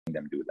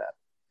them do that.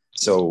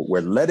 So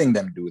we're letting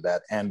them do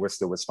that, and we're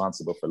still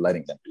responsible for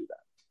letting them do that.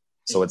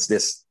 So it's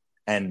this,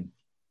 and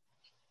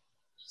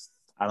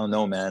I don't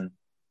know, man.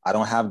 I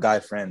don't have guy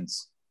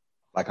friends.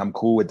 Like, I'm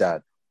cool with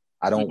that.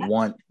 I don't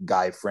want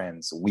guy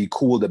friends. We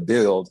cool to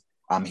build.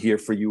 I'm here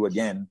for you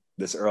again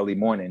this early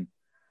morning.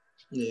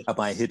 Yeah. I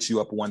might hit you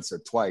up once or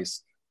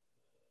twice,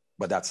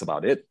 but that's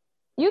about it.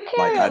 You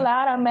carry a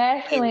lot of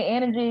masculine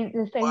energy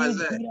to say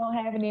you don't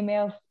have any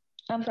male.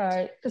 I'm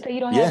sorry, to say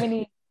you don't have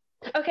any.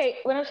 Okay,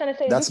 what I'm trying to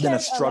say is that's been a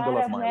struggle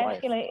of my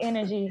masculine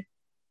energy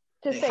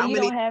to say you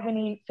don't have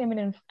any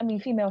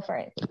female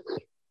friends.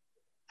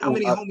 How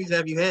many homies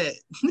have you had?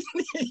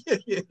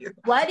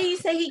 Why do you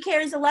say he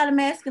carries a lot of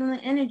masculine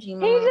energy,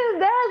 Mom? He just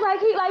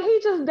does. He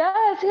just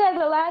does. He has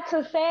a lot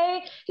to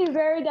say. He's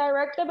very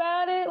direct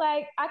about it.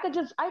 Like, I could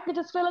just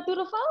feel it through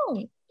the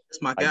phone.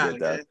 That's my guy.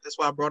 That. That's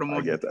why I brought him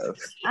on. I get that.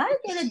 I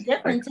get a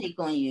different take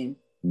on you.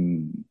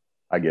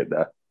 I get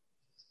that.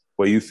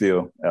 What do you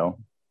feel, Elle?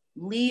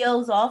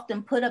 Leos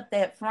often put up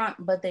that front,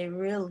 but they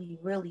really,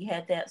 really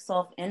have that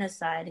soft inner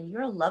side. And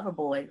you're a lover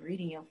boy,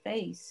 reading your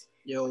face.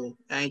 Yo,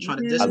 I ain't trying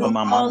to diss you.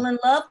 my fall in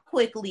love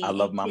quickly. I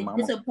love my mama.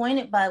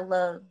 Disappointed by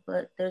love,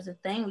 but there's a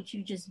thing with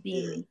you just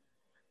being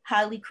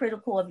highly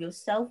critical of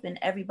yourself and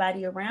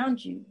everybody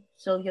around you.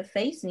 So your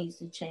face needs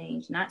to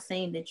change. Not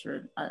saying that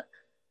you're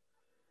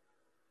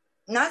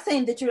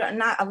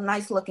not a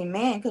nice looking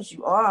man, because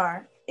you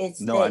are.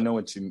 It's I know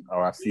what you,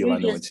 or I feel I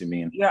know what you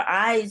mean. Your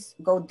eyes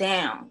go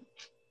down.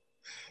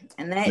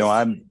 And that's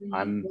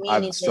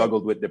I've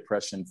struggled with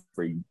depression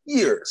for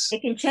years.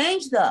 It can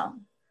change though.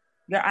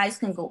 Your eyes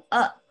can go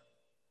up,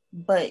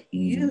 but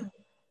you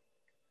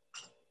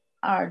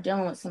are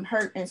dealing with some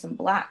hurt and some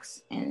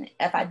blocks. And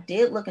if I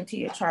did look into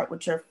your chart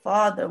with your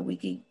father, we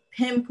could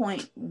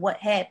pinpoint what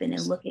happened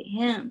and look at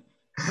him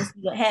and see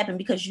what happened,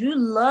 because you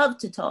love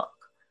to talk.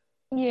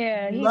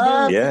 Yeah, you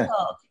love to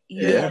talk.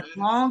 You have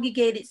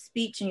elongated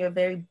speech and you're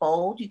very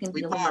bold. You can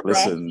be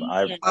listen.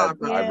 I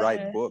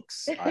write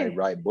books. I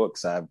write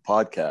books. I have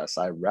podcasts.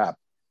 I rap.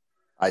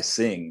 I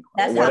sing.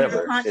 That's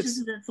whatever. How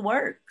consciousness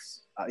works.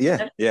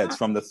 It's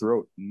from the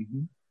throat.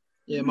 Mm-hmm.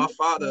 Yeah, my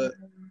father,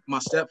 my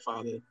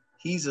stepfather,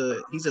 he's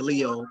a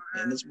Leo,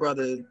 and his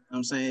brother, you know what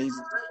I'm saying, he's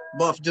a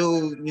buff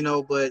dude,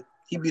 but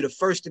he'd be the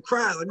first to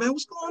cry. Like, man,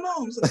 what's going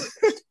on?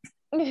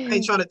 I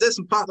ain't trying to diss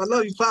him, Pop. I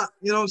love you, Pop.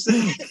 You know what I'm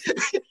saying?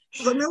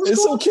 Like, man,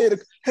 it's okay to.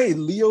 Hey,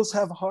 Leos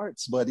have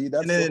hearts, buddy.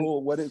 That's the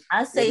whole.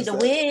 I say the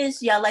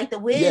Wiz. Y'all like the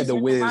Wiz? Yeah, the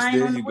Wiz.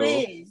 There you go.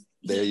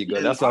 There you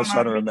go. That's what I was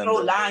trying to remember.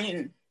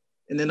 Lying.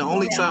 And then the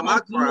only time I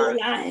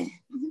cry.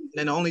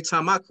 And the only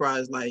time I cry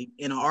is like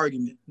in an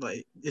argument.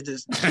 Like, it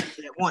just at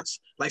once.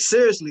 Like,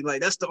 seriously,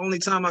 like that's the only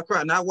time I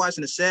cry. Not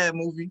watching a sad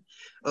movie.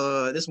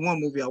 This one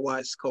movie I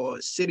watched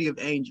called City of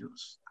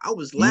Angels. I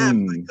was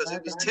laughing because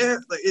it was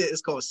terrible. Like,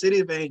 it's called City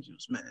of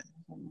Angels, man.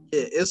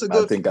 Yeah, it's a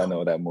good. I think I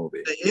know that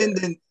movie.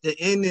 The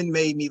ending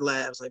made me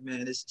laugh. I was like,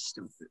 man, this is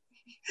stupid.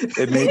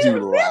 It made you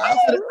laugh.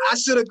 I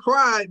should have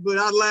cried, but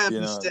I laughed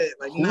instead.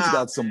 Like, who's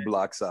got some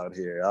blocks out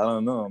here? I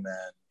don't know,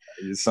 man.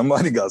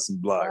 Somebody got some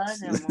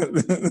blocks.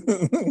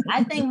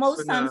 I think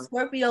most times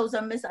Scorpios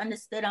are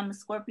misunderstood. I'm a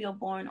Scorpio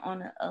born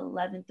on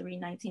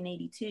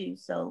 11/3/1982.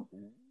 So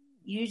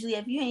usually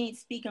if you ain't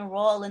speaking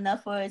raw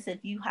enough for us, if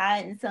you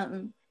hiding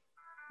something,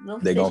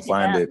 they're going to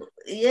find it.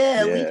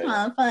 Yeah, we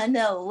trying to find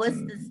out what's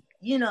this.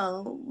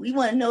 We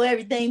want to know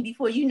everything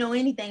before you know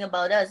anything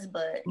about us.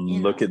 But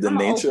look at the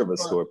nature of a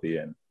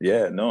Scorpion.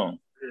 Yeah, no.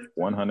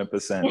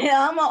 100%.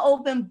 Yeah, I'm an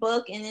open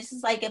book, and it's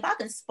just like if I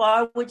can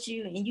spar with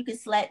you and you can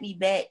slap me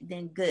back,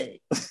 then good.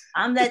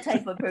 I'm that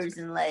type of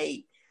person.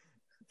 Like,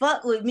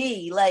 fuck with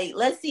me. Like,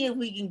 let's see if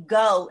we can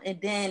go, and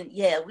then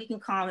we can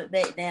calm it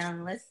back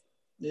down.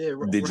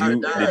 Did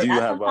you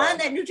have find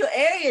that neutral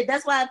area?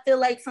 That's why I feel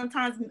like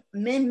sometimes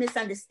men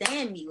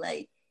misunderstand me.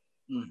 Like,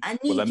 I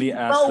need you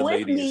to go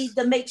with me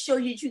to make sure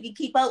that you can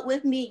keep up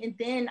with me, and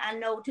then I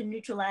know to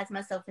neutralize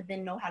myself, and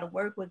then know how to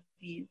work with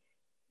you.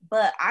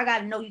 But I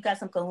gotta know you got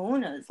some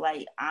kahunas.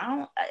 Like,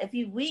 if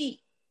you weak,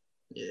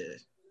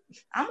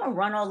 I'm gonna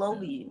run all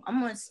over you.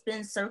 I'm gonna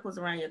spin circles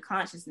around your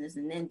consciousness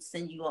and then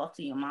send you off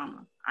to your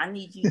mama. I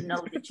need you to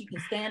know that you can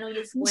stand on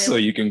your square. So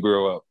you can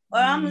grow up. Or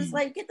I'm just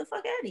like, get the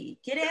fuck out of here.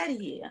 Get out of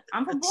here.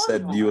 I'm from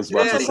Baltimore. Said you was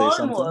about to say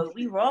something.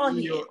 We raw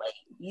here. Like,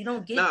 you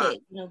don't get that.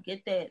 You don't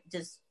get that.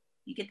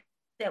 You get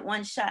that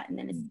one shot and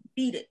then it's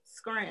beat it.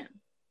 Scram.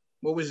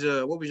 What was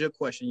your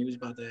question you was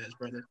about to ask,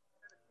 brother?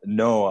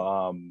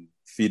 No,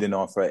 feeding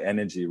off her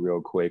energy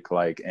real quick,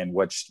 like, and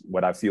what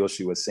I feel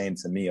she was saying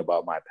to me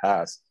about my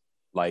past,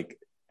 like,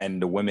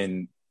 and the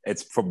women,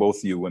 it's for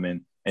both you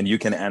women, and you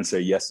can answer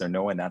yes or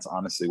no, and that's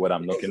honestly what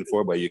I'm looking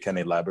for, but you can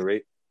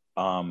elaborate.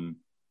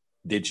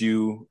 Did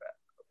you,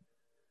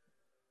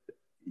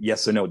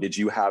 yes or no, did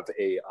you have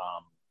a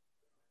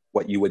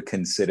what you would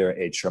consider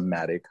a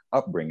traumatic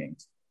upbringing?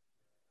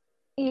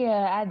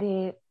 Yeah, I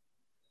did.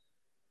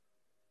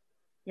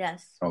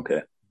 Yes.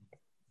 Okay,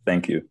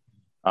 thank you.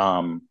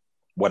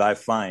 What I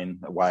find,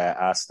 why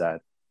I asked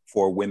that,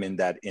 for women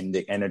that in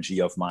the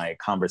energy of my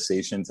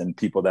conversations and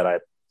people that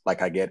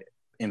I get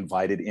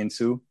invited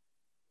into,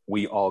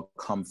 we all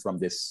come from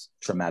this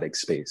traumatic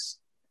space.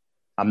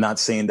 I'm not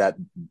saying that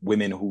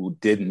women who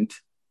didn't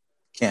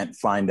can't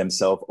find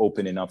themselves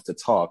open enough to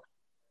talk,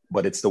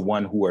 but it's the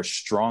one who are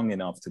strong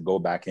enough to go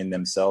back in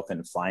themselves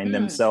and find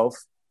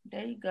themselves.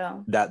 There you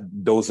go. That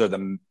those are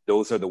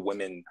the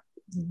women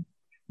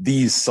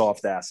these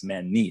soft ass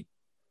men need.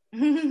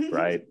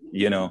 Right?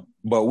 You know,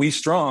 but we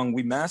strong,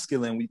 we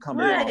masculine, we come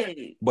along.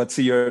 But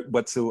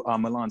to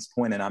Milan's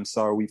point, and I'm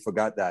sorry we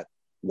forgot that,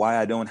 why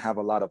I don't have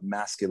a lot of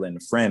masculine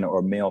friend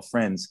or male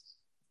friends,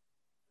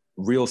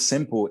 real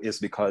simple, is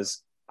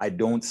because I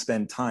don't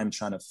spend time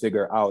trying to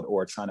figure out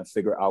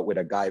with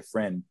a guy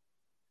friend,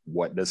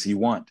 what does he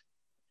want?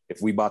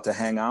 If we about to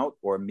hang out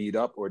or meet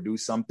up or do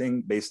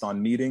something based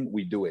on meeting,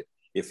 we do it.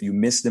 If you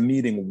miss the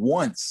meeting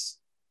once,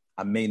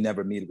 I may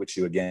never meet with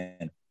you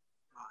again.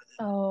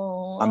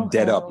 Oh, I'm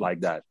dead up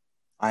like that.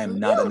 I am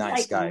not a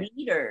nice guy.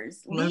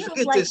 Leaders. No,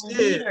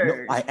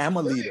 I am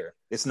a leader.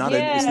 It's not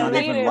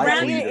even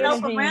like leaders.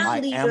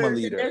 I am a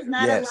leader. There's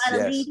not a lot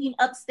of leading,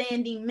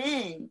 upstanding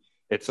men.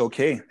 It's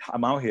okay.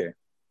 I'm out here.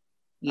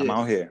 Yeah. I'm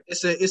out here.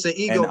 It's an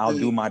ego, and I'll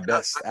do my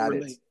best at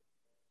it.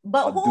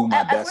 But if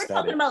we're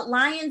talking about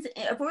lions,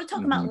 if we're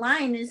talking about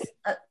lioness,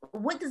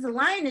 what does the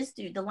lioness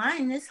do? The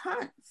lioness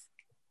hunts.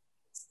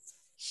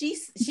 She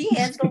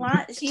has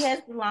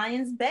the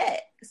lion's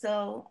back.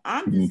 So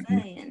I'm just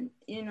saying,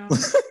 you know.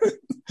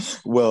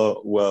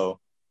 well,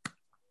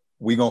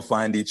 we gonna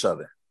find each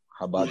other.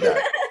 How about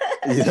that?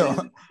 You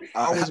know,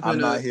 I'm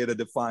not here to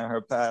define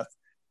her path,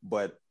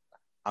 but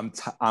I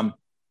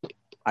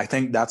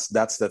think that's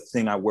the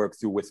thing I work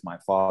through with my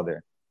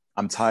father.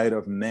 I'm tired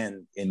of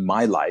men in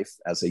my life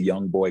as a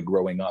young boy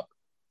growing up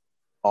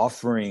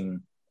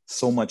offering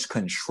so much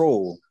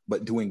control,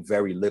 but doing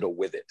very little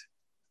with it.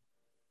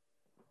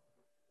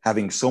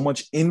 Having so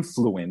much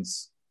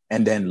influence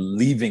and then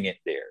leaving it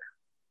there.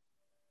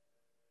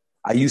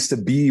 I used to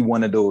be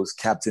one of those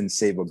Captain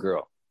Save a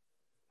Girl.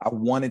 I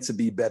wanted to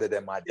be better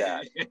than my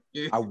dad.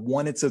 I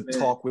wanted to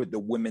talk with the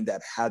women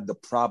that had the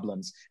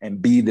problems and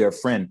be their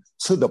friend,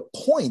 to the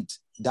point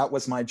that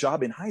was my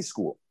job in high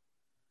school.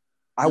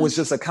 I was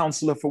just a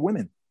counselor for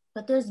women.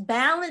 But there's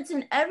balance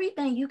in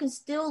everything. You can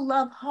still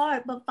love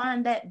hard, but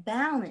find that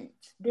balance.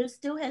 There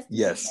still has to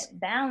be that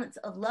balance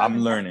of love. I'm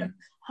learning.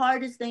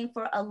 Hardest thing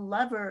for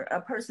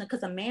a person,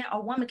 because a man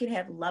or woman can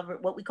have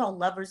what we call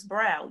lover's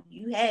brow.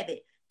 You have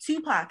it.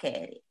 Tupac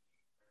had it.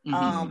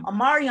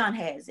 Omarion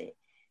has it.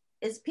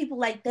 It's people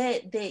like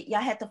that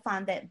y'all have to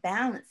find that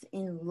balance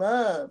in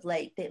love.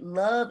 Like that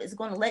love is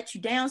going to let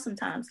you down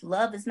sometimes.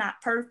 Love is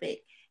not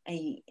perfect.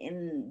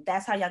 And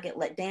that's how y'all get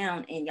let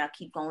down, and y'all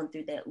keep going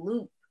through that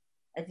loop.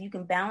 If you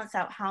can balance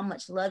out how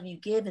much love you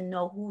give and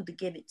know who to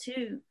give it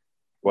to.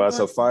 Well, as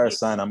a fire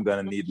sign, I'm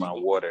going to need my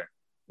water.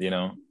 You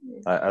know,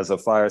 as a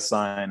fire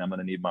sign, I'm going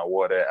to need my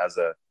water. As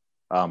a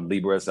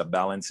Libra, as a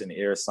balance in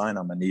air sign,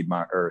 I'm going to need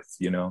my earth,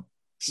 you know?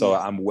 So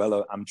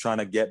I'm trying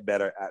to get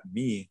better at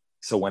me.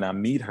 So when I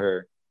meet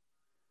her,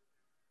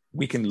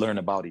 we can learn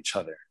about each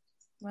other.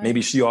 Right.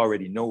 Maybe she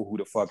already know who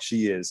the fuck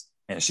she is,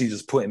 and she's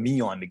just putting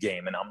me on the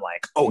game. And I'm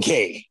like,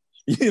 okay,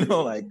 you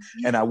know, like,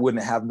 and I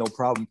wouldn't have no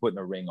problem putting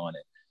a ring on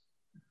it.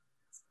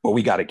 But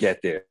we got to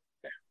get there.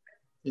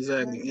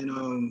 Exactly.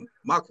 And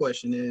my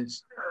question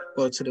is,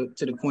 well, to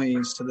the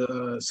queens, to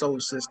the soul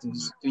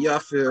sisters, do y'all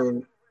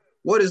feel,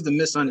 what is the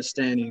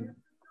misunderstanding?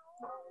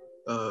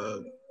 I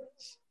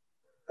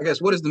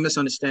guess, what is the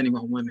misunderstanding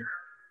on women?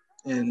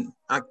 And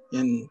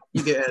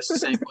you get asked the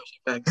same question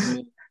back to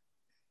me.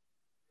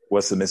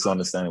 What's the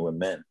misunderstanding with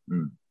men?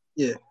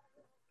 Yeah.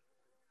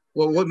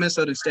 Well, what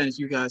misunderstandings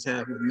you guys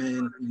have with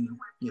men and,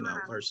 you know,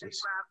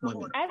 versus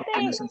women? I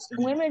think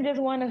women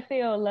just want to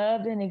feel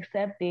loved and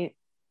accepted.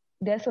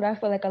 That's what I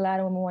feel like a lot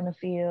of women want to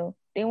feel.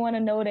 They want to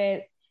know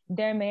that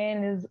their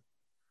man is,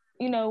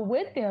 you know,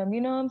 with them.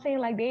 You know what I'm saying?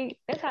 Like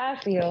that's how I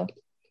feel.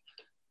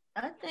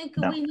 I think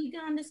we need to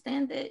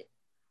understand that.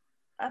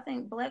 I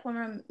think Black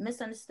women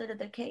misunderstood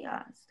the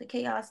chaos. The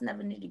chaos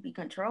never needed to be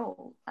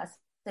controlled. I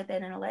said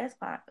that in the last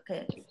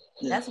podcast.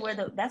 That's where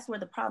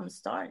the problem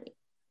started.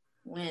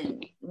 When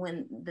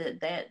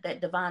that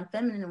divine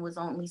feminine was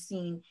only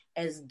seen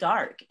as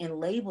dark and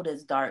labeled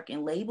as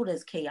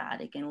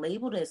chaotic and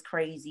labeled as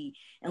crazy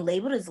and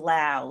labeled as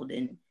loud.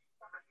 And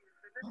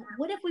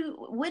what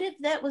if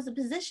that was a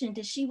position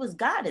that she was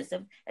goddess?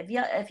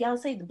 If y'all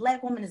say the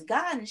Black woman is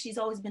God and she's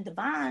always been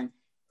divine,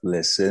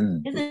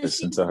 listen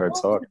to her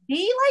talk.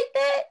 Be like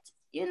that,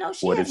 you know.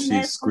 What if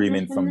she's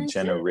screaming from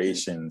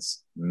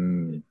generations?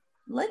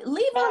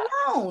 Leave her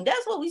alone.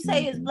 That's what we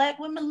say as Black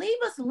women. Leave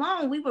us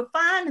alone. We were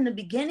fine in the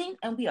beginning,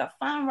 and we are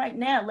fine right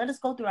now. Let us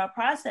go through our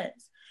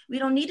process. We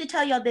don't need to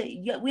tell y'all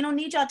that. We don't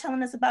need y'all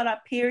telling us about our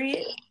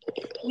period.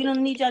 We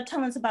don't need y'all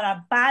telling us about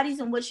our bodies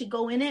and what should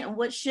go in it and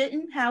what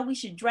shouldn't. How we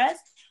should dress.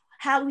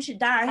 How we should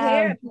dye our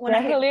hair. If we want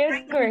our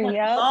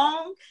hair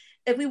long.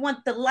 If we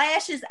want the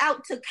lashes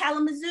out to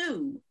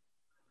Kalamazoo,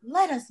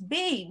 let us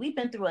be. We've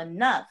been through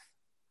enough.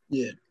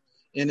 Yeah.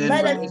 And then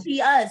let us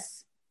be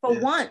us for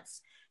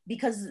once,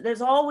 because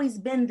there's always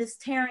been this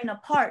tearing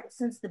apart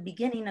since the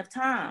beginning of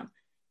time.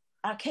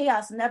 our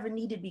chaos never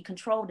needed to be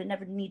controlled. It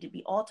never needed to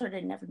be altered.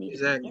 It never needed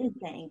to be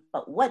anything.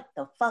 But what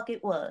the fuck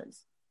it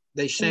was.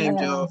 They shamed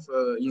y'all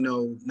for,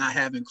 not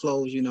having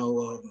clothes,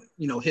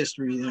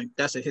 history.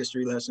 That's a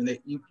history lesson.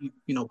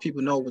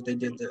 People know what they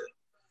did to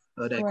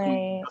that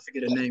queen. I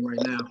forget her name right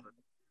now.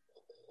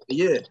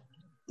 But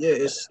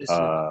it's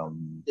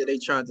they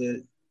tried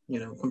to,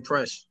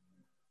 compress.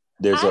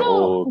 I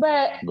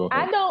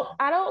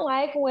don't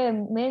like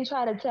when men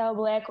try to tell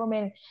Black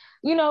women,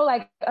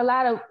 like a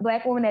lot of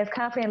Black women that's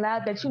confident and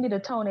loud, that you need to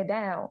tone it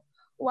down.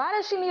 Why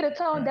does she need to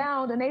tone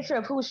down the nature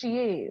of who she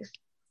is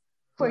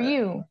for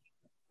you?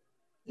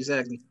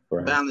 Exactly.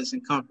 Right. Balance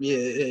and comfort.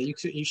 Yeah.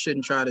 You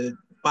shouldn't try to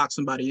box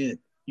somebody in.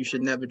 You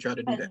should never try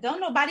to do that. Don't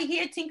nobody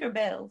hear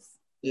Tinkerbells.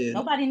 Yeah.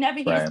 Nobody never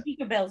hears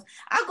Tinkerbells.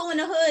 I go in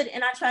the hood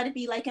and I try to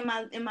be like in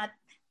my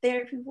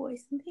therapy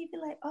voice, and they be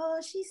like, "Oh,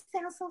 she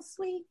sounds so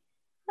sweet."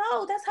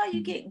 No, that's how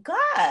you get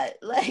God.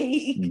 Like,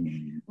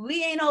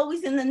 we ain't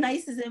always in the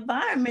nicest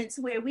environments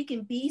where we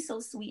can be so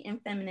sweet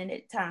and feminine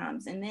at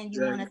times. And then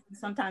you want to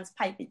sometimes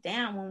pipe it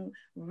down when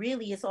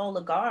really it's all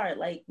a guard.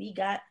 Like, we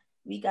got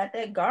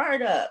that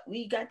guard up.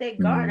 We got that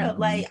guard up.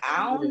 Like,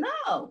 I don't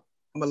know.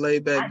 I'm a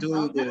laid back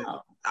dude.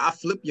 I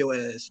flip your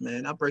ass,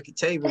 man. I break a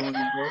table on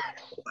you, bro.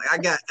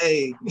 Like,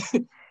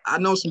 I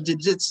know some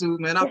jiu-jitsu,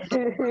 man.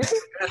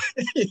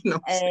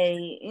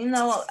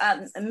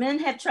 Men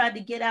have tried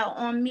to get out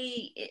on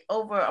me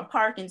over a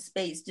parking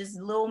space, just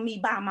little me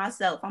by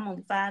myself. I'm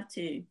only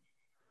 5'2",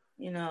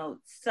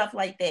 stuff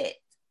like that.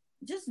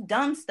 Just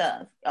dumb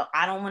stuff.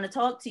 I don't want to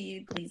talk to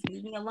you. Please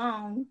leave me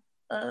alone.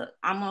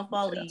 I'm gonna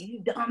follow you, you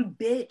dumb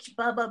bitch.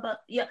 Blah blah blah.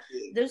 Yeah,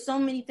 there's so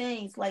many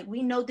things. Like,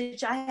 we know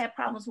that y'all have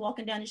problems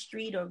walking down the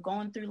street or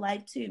going through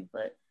life too,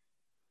 but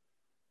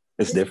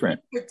it's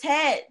different.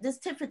 This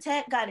tit for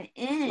tat got an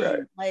end.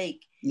 Right.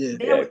 Like,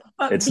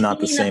 it's not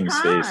the same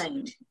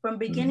space. From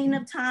beginning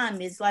of time,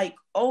 it's like,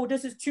 oh,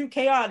 this is too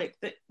chaotic.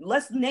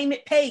 Let's name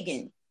it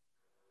pagan.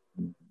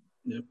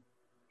 Yep.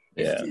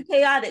 It's too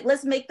chaotic.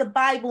 Let's make the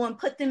Bible and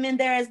put them in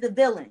there as the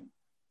villain.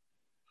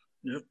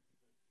 Yep.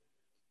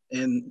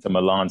 And to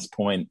Milan's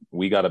point,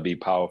 we got to be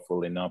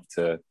powerful enough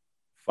to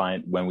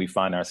when we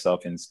find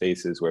ourselves in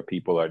spaces where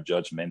people are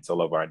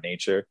judgmental of our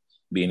nature,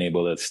 being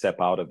able to step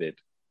out of it.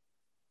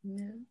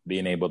 Yeah.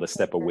 Being able to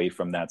step away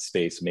from that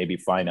space, maybe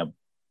find a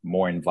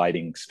more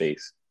inviting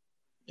space,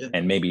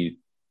 and maybe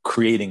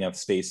creating a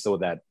space so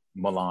that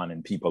Milan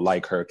and people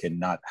like her can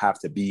not have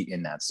to be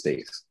in that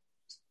space,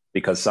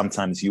 because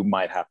sometimes you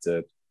might have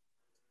to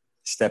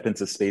step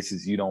into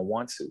spaces you don't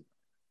want to,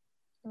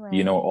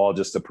 all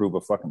just to prove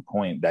a fucking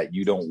point that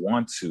you don't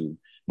want to,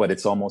 but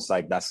it's almost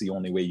like that's the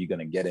only way you're going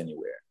to get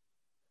anywhere.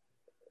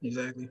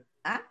 Exactly.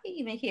 I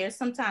even hear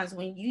sometimes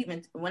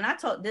when I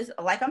talk this,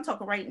 like I'm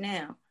talking right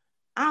now,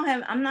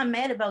 I'm not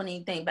mad about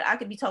anything, but I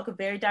could be talking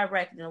very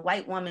direct, and a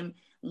white woman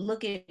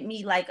look at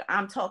me like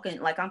I'm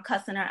talking, like I'm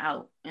cussing her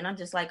out, and I'm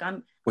just like,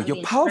 well,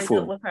 you're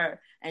powerful with her,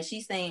 and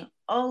she's saying,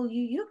 "Oh,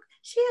 she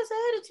has an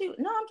attitude."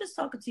 No, I'm just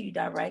talking to you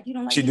direct. You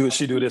don't like she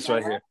do this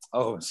right here.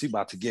 Oh, she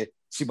about to get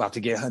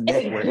her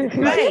neck wet.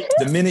 Right.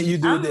 The minute you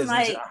do this,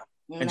 like,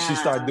 and she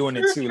start doing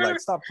it too. Like,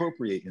 stop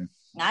appropriating.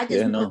 I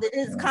just know that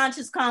it's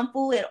conscious kung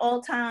fu at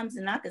all times,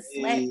 and I could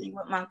slap you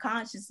with my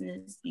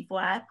consciousness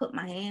before I put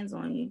my hands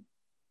on you.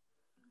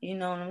 You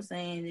know what I'm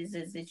saying? Is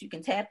that you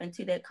can tap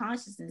into that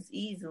consciousness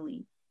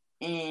easily,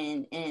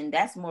 and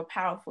that's more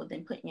powerful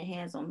than putting your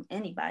hands on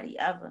anybody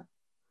ever.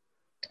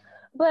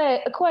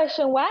 But a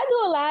question: why do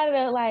a lot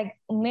of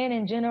men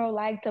in general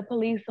like to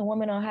police a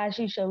woman on how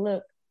she should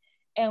look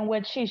and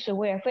what she should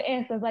wear? For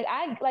instance,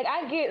 I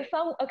get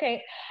some. I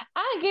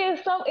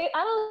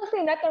don't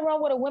see nothing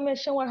wrong with a woman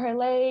showing her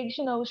legs,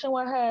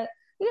 showing her,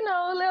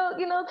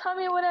 little,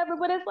 tummy or whatever.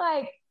 But it's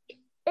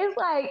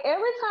like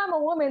every time a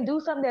woman do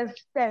something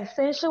that's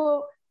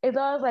sensual, it's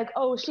always like,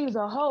 oh, she's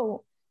a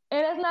hoe,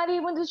 and that's not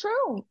even the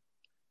truth.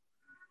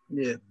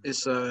 Yeah,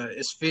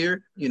 it's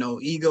fear,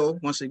 ego.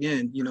 Once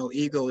again,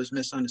 ego is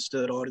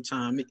misunderstood all the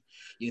time.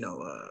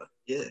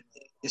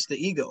 It's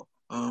the ego.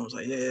 But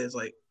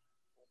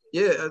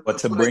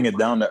to bring it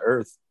down to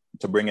earth,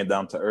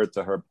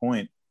 to her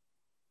point,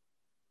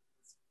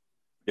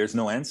 there's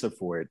no answer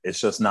for it. It's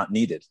just not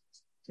needed.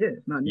 Yeah,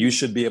 not needed. You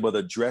should be able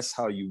to dress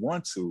how you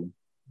want to,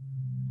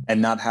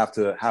 and not have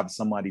to have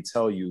somebody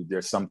tell you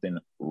there's something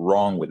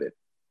wrong with it.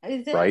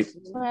 Right?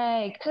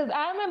 Right. Because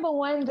I remember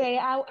one day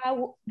I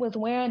was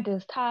wearing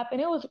this top,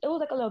 and it was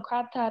like a little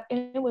crop top,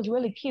 and it was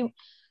really cute.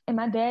 And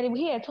my daddy,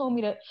 he had told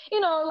me to,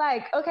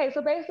 okay,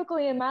 so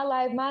basically in my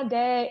life, my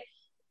dad,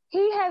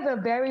 he has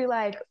a very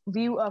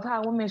view of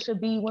how women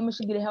should be. Women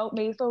should be the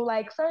helpmate. So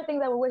certain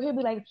things that would wear, he'd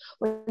be like,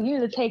 well, you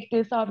need to take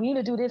this off, you need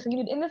to do this, and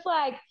it's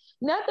like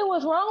nothing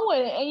was wrong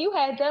with it. And you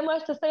had that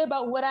much to say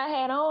about what I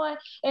had on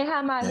and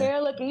how my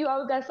hair looked, and you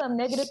always got something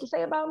negative to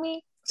say about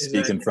me.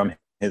 Speaking from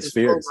his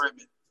fears.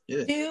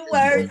 Yeah. 2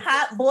 words,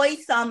 hot boy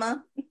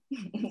summer.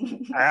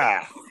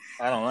 I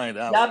don't like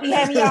that. Y'all be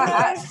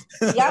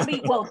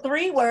having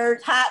 3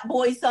 words, hot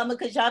boy summer,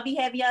 because y'all be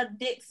having y'all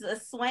dicks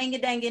swanging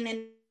danging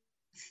in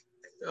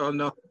oh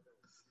no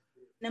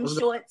them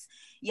shorts.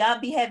 Y'all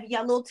be having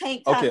y'all little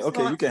tank tops.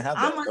 Okay, you can have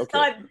that. I'm gonna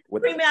start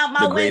screaming out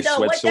my window.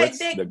 What that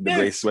big the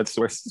gray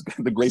sweatshorts,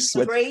 the gray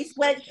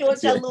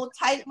sweatshorts, your little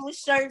tight little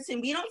shirts,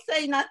 and we don't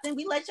say nothing.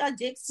 We let y'all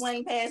dick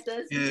swing past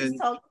us. We just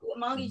talk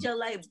among each other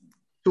like.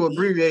 To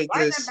abbreviate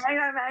this,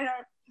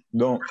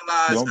 don't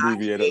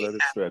abbreviate it. Let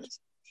it stretch.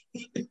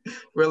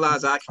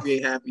 Realize I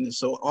create happiness.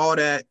 So all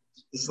that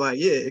is like,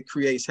 yeah, it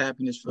creates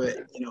happiness for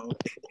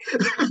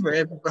for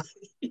everybody.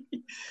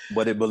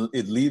 But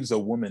it leaves a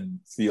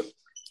woman feel.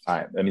 All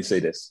right, let me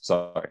say this.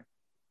 Sorry,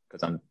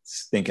 because I'm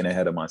thinking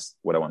ahead of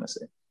what I want to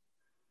say.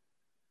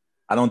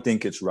 I don't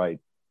think it's right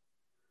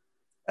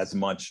as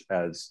much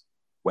as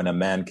when a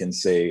man can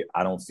say,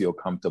 I don't feel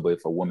comfortable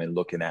if a woman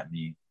looking at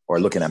me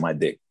or looking at my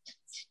dick.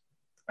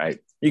 Right?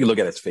 You can look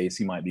at his face.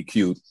 He might be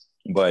cute,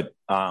 but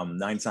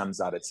 9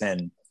 times out of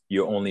 10,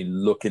 you're only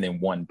looking in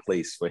one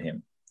place for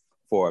him.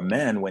 For a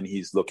man, when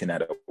he's looking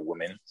at a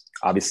woman,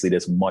 obviously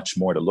there's much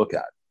more to look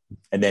at.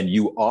 And then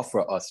you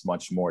offer us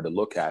much more to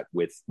look at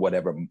with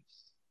whatever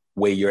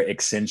way you're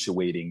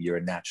accentuating your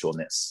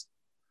naturalness.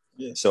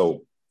 Yeah.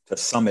 So to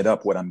sum it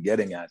up, what I'm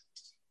getting at,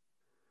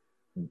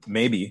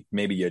 maybe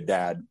your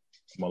dad,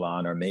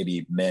 Milan, or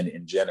maybe men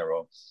in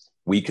general,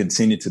 we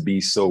continue to be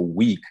so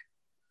weak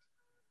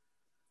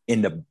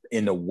in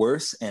the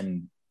worst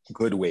and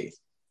good way.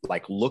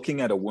 Like looking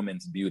at a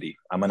woman's beauty,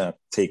 I'm going to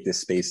take this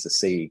space to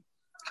say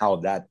how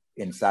that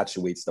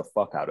infatuates the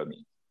fuck out of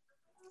me.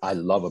 I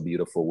love a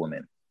beautiful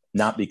woman.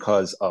 Not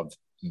because of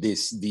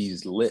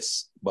these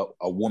lists, but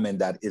a woman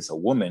that is a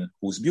woman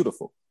who's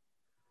beautiful.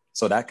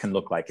 So that can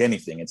look like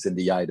anything. It's in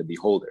the eye of the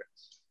beholder.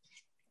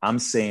 I'm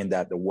saying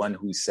that the one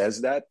who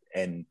says that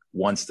and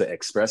wants to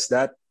express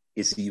that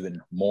is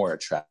even more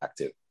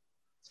attractive.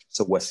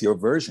 So what's your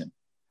version?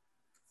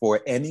 For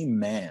any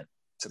man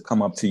to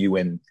come up to you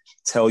and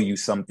tell you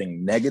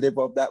something negative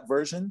of that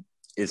version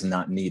is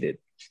not needed.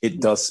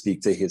 It does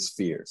speak to his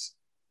fears,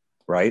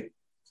 right?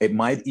 It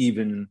might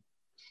even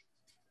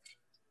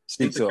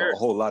speak to a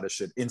whole lot of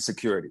shit,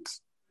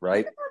 insecurities,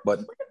 right? What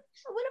if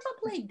I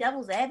play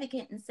devil's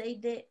advocate and say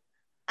that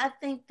I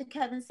think the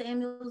Kevin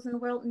Samuels in the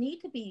world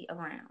need to be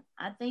around.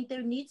 I think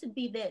there needs to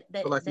be that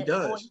voice.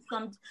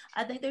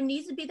 I think there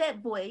needs to be that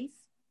voice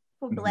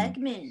for Black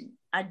men.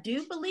 I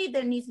do believe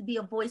there needs to be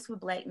a voice for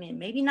Black men.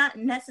 Maybe not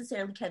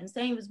necessarily Kevin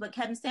Samuels, but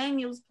Kevin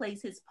Samuels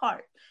plays his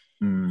part.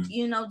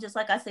 Just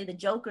like I say, the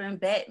Joker and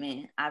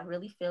Batman, I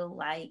really feel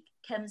like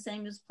Kevin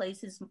Samuels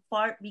plays his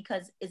part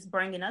because it's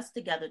bringing us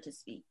together to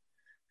speak.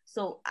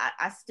 So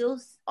I still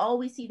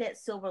always see that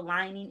silver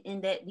lining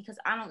in that, because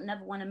I don't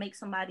never want to make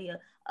somebody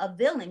a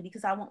villain,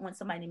 because I won't want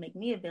somebody to make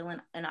me a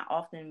villain. And I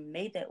often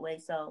made that way.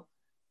 So,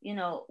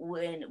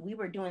 when we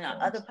were doing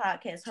our other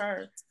podcast,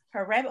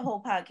 her Rabbit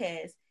Hole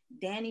podcast,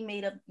 Danny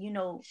made up,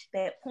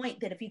 that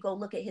point that if you go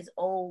look at his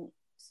old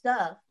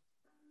stuff,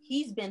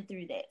 he's been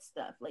through that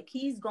stuff. Like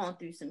he's gone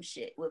through some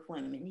shit with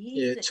women.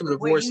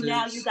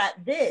 Now you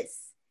got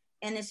this.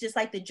 And it's just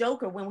like the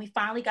Joker. When we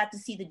finally got to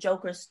see the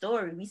Joker's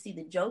story, we see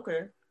the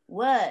Joker.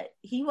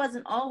 He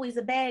wasn't always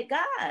a bad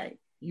guy.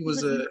 He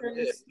was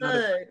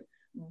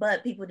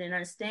but people didn't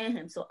understand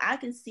him. So I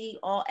can see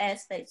all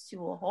aspects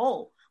to a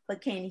whole.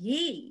 But can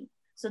he?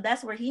 So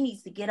that's where he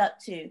needs to get up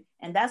to.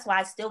 And that's why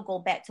I still go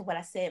back to what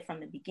I said from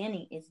the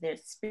beginning, is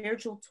that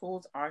spiritual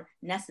tools are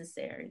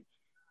necessary.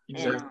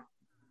 Exactly. And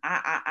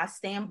I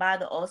stand by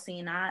the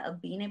all-seeing eye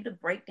of being able to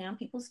break down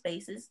people's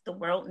faces. The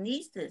world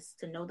needs this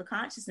to know the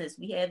consciousness.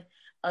 We have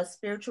a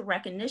spiritual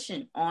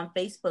recognition on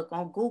Facebook,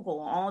 on Google,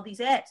 on all these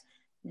apps.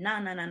 No.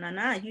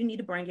 You need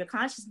to bring your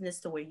consciousness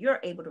to where you're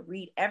able to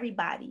read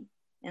everybody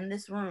in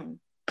this room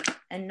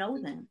and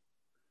know them.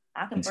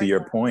 I can bring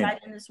your point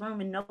in this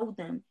room and know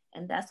them.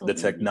 And that's what the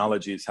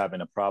technology is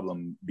having a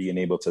problem being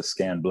able to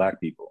scan Black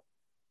people.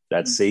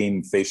 That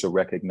same facial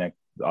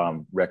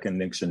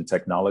recognition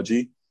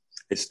technology,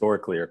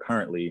 historically or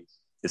currently,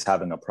 is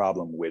having a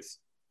problem with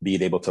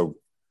being able to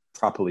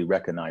properly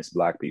recognize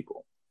Black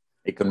people.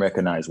 It can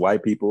recognize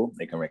white people,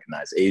 it can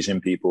recognize Asian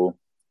people,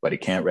 but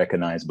it can't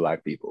recognize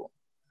Black people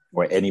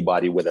or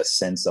anybody with a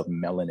sense of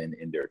melanin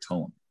in their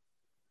tone.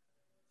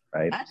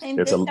 Right? I think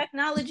this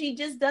technology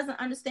just doesn't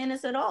understand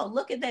this at all.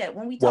 Look at that.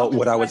 When we talk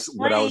what I was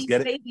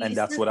getting, and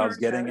that's what I was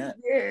getting at.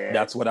 Yeah.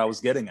 That's what I was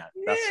getting at.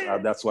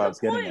 That's what I was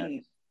getting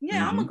at.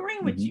 Yeah, I'm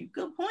agreeing with you.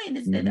 Good point.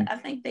 Is that I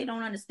think they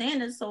don't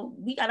understand it, so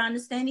we got to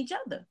understand each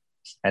other.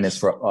 And it's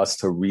for us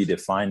to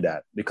redefine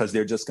that, because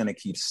they're just going to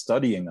keep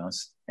studying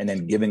us and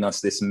then giving us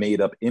this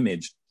made up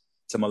image.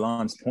 To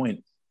Milan's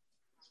point,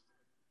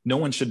 no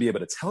one should be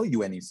able to tell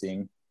you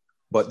anything,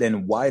 but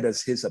then why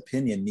does his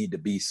opinion need to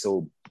be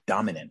so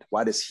dominant?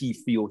 Why does he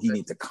feel he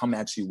needs to come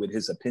at you with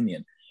his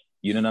opinion?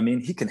 You know what I mean?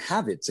 He can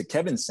have it. To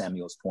Kevin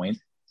Samuel's point,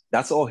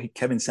 that's all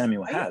Kevin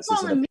Samuel has.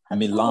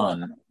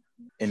 Milan,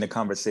 in the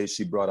conversation,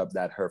 she brought up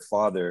that her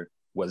father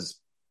was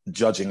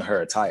judging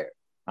her attire.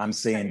 I'm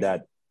saying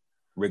that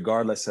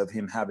regardless of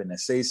him having to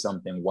say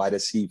something, why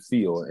does he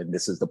feel, and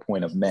this is the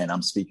point of men,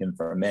 I'm speaking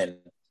for men,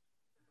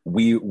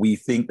 we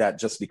think that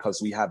just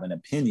because we have an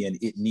opinion,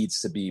 it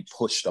needs to be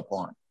pushed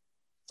upon.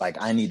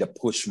 Like, I need to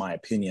push my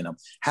opinion up.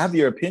 Have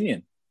your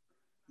opinion.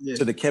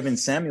 to the Kevin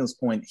Samuels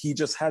point, he's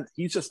just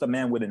a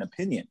man with an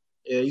opinion.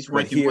 Yeah, he's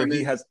ranking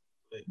women.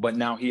 But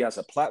now he has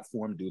a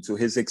platform due to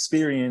his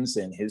experience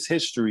and his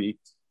history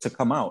to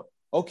come out.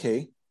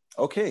 Okay.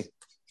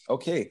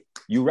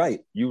 You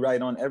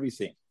right on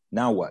everything.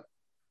 Now what?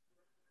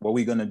 What are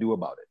we gonna do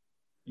about it?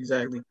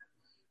 Exactly.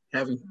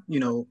 Having,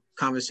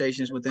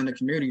 conversations within the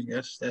community.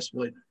 That's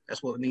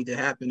what need to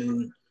happen.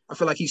 And I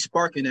feel like he's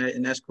sparking that,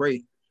 and that's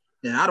great.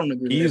 And I don't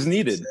agree. He's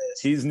needed.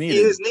 He is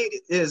needed.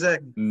 Yeah,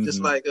 exactly. Mm-hmm.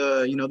 Just like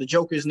the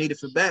Joker is needed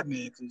for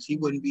Batman, because he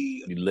wouldn't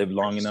be. You live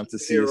long enough to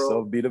see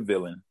yourself be the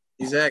villain.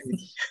 Exactly.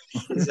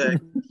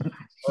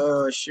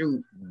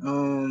 Shoot.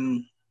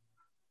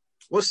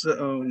 What's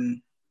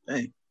the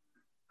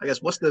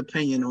what's the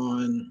opinion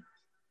on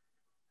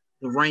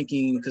the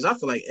ranking? Because I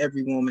feel like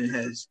every woman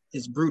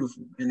is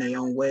beautiful in their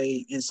own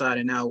way, inside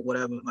and out,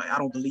 whatever. Like, I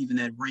don't believe in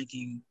that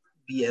ranking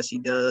BS he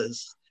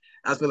does.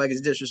 I feel like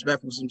it's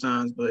disrespectful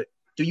sometimes, but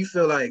do you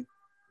feel like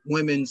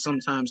women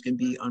sometimes can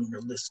be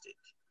unrealistic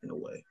in a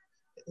way?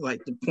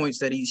 Like the points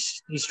that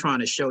he's trying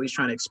to show, he's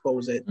trying to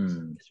expose that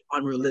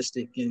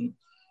unrealistic. And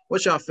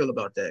what y'all feel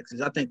about that?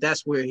 Because I think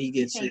that's where he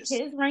gets his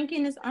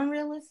ranking is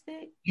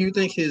unrealistic. Do you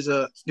think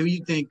the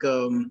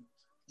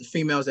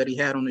females that he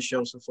had on the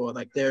show so far,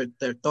 like their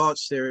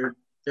thoughts, their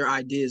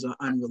ideas are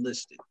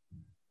unrealistic?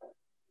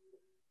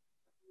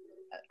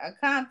 I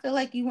kind of feel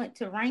like you went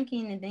to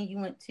ranking and then you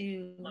went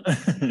to.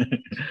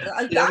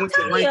 I'm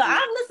telling you,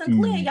 I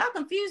listen clear. Y'all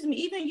confused me.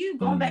 Even you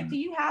going back to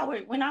you,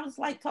 Howard, when I was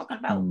like talking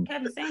about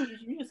Kevin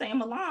Samuels, you were saying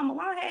Milan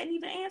hadn't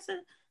even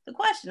answered the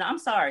question. I'm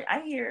sorry.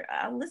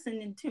 I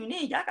listened and tuned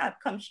in. Y'all got to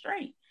come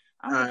straight.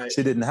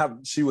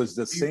 She was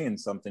just saying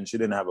something. She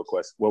didn't have a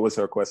question. What was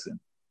her question?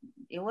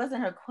 It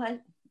wasn't her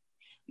question.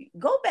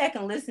 Go back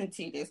and listen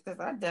to this, because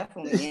I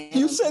definitely am.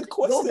 You said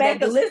question. Go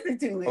back and listen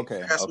to it.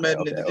 Okay. Go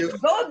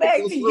back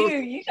to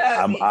you.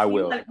 I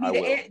will.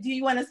 Do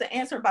you want us to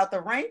answer about the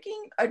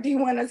ranking, or do you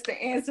want us to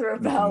answer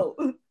about?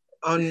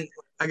 I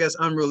guess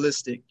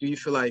unrealistic. Do you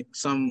feel like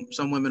some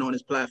women on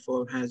his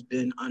platform has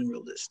been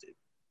unrealistic?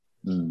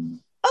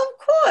 Of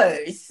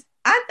course.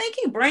 I think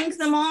he brings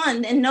them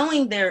on and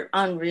knowing they're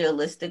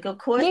unrealistic. Of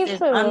course, me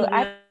too.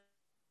 I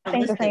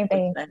think the same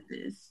thing.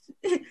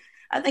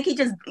 I think he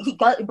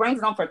brings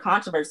it on for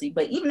controversy.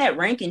 But even that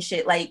ranking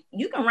shit, like,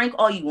 you can rank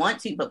all you want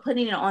to, but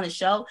putting it on a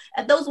show,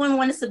 if those women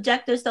want to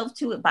subject themselves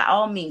to it, by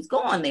all means, go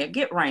on there,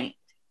 get ranked.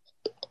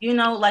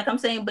 Like I'm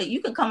saying, but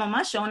you can come on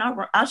my show and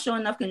I'll sure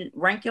enough can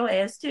rank your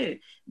ass too.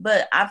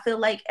 But I feel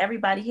like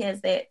everybody has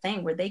that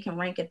thing where they can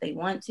rank if they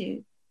want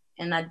to.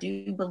 And I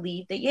do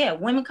believe that,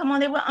 women come on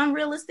there with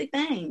unrealistic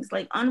things,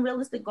 like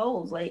unrealistic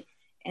goals, like,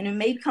 and it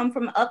may come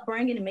from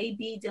upbringing. It may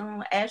be dealing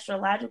with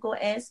astrological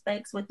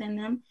aspects within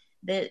them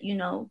that,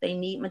 they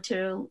need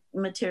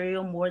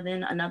material more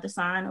than another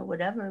sign or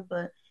whatever.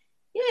 But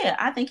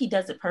I think he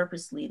does it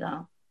purposely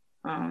though.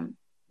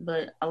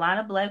 But a lot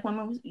of Black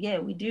women,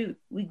 we do.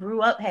 We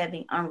grew up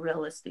having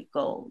unrealistic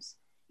goals,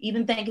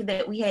 even thinking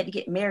that we had to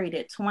get married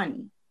at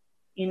 20.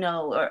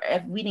 Or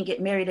if we didn't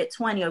get married at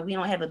 20, or we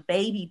don't have a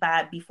baby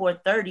before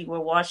 30, we're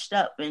washed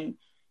up, and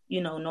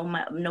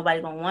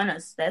nobody gonna want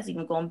us. That's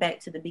even going back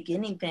to the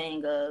beginning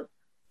thing of,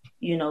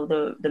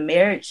 the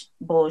marriage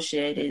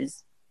bullshit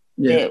is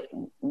that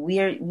we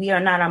are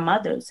not our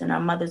mothers, and our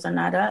mothers are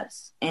not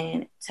us.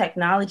 And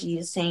technology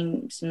has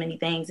changed so many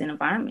things, and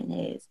environment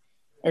has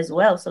as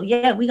well. So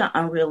we got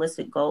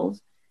unrealistic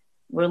goals.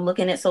 We're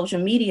looking at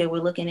social media.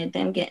 We're looking at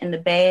them getting the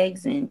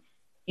bags, and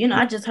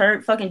I just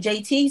heard fucking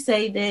JT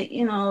say that,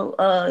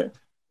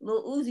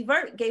 Lil Uzi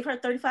Vert gave her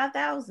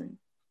 $35,000.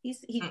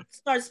 He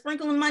started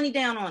sprinkling money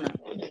down on her.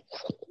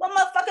 What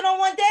motherfucker don't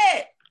want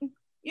that?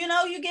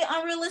 You get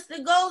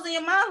unrealistic goals in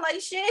your mind,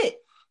 like shit.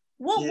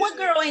 What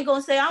girl ain't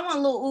gonna say, I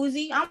want Lil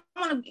Uzi? I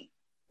want to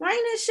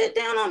rain that shit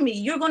down on me.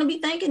 You're gonna be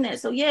thinking that.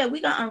 So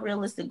we got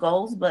unrealistic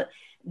goals, but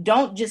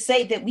don't just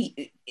say that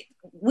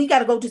we got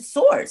to go to the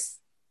source.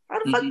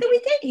 How the fuck did we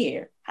get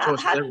here?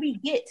 How did we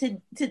get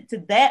to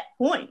that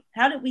point?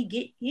 How did we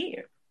get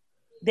here?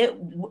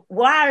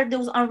 Why are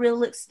those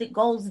unrealistic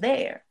goals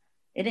there?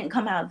 It didn't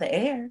come out of the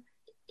air.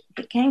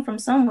 It came from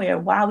somewhere.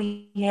 Why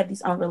we have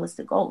these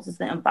unrealistic goals? It's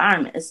the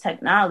environment. It's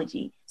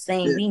technology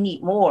saying we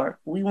need more.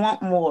 We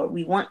want more.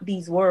 We want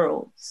these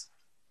worlds.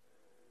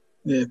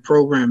 Yeah,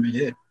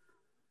 programming.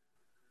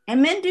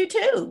 And men do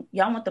too.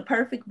 Y'all want the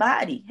perfect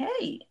body.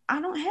 Hey,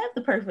 I don't have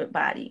the perfect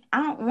body.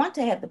 I don't want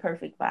to have the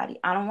perfect body.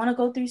 I don't want to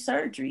go through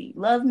surgery.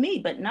 Love me.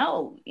 But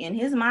no, in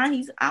his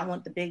mind, I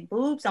want the big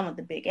boobs. I want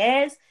the big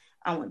ass.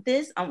 I want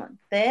this. I want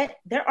that.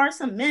 There are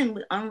some men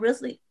with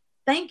unrealistic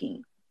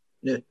thinking.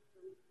 Yeah.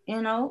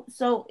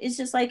 So it's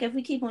just like, if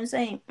we keep on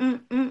saying,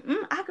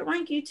 I could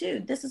rank you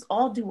too. This is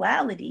all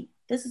duality.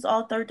 This is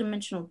all third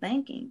dimensional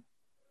thinking.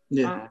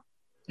 Yeah.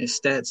 And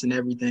stats and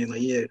everything.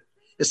 Like,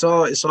 It's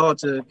all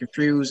to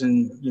confuse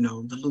and,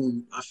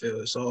 delude. I feel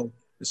it's all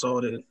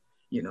to,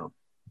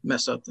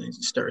 mess up things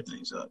and stir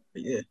things up.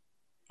 But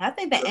I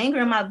think the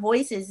anger in my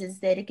voice is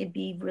that it could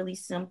be really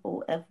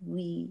simple if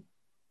we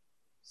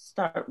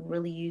start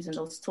really using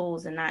those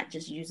tools and not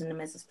just using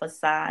them as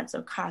facades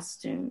or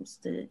costumes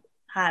to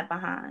hide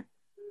behind.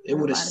 It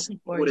would have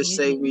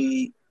saved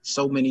me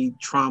so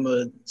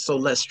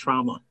less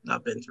trauma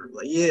I've been through.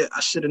 Like, yeah, I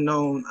should have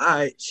known. All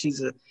right,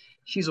 she's a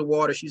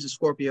water, she's a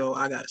Scorpio.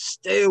 I gotta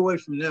stay away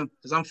from them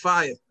because I'm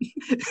fire.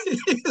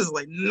 It's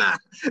like, nah.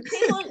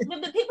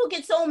 People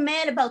get so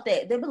mad about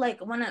that. They'll be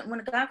like, when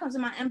a guy comes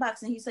in my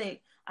inbox and he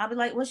say, I'll be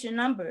like, what's your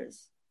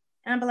numbers?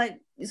 And I'll be like,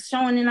 it's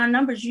showing in our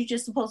numbers, you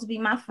just supposed to be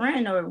my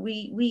friend, or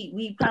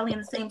we probably in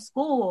the same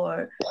school,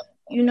 or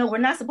we're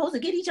not supposed to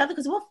get each other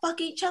because we'll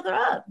fuck each other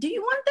up. Do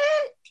you want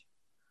that?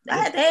 I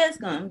had to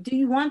ask him, do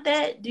you want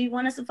that? Do you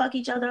want us to fuck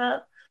each other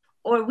up?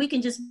 Or we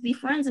can just be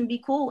friends and be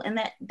cool,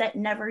 and that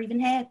never even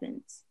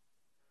happens.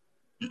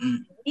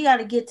 You got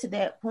to get to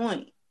that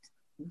point,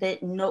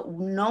 that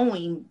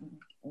knowing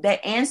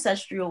that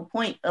ancestral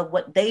point of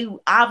what they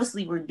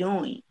obviously were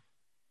doing,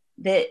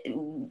 that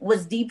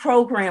was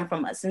deprogrammed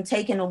from us and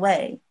taken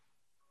away.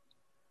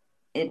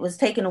 It was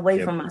taken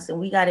away from us, and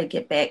we got to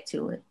get back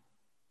to it.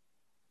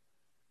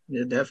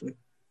 Yeah, definitely.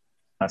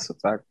 That's a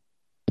fact.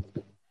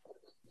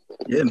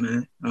 Yeah,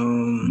 man.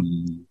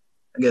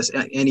 I guess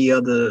any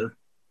other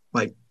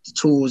like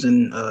tools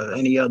and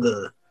any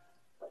other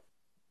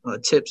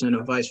tips and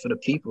advice for the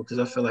people, because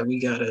I feel like we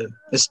gotta.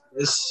 It's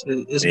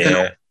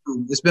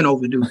been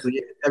overdue. But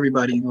yeah,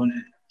 everybody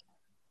gonna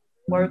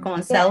work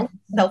on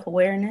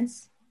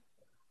self-awareness.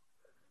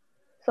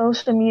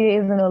 Social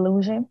media is an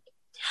illusion.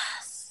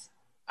 Yes.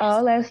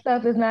 All that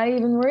stuff is not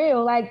even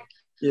real. Like,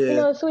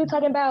 so we're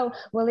talking about,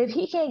 well, if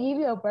he can't give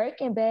you a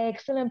Birkin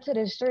bag, send him to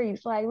the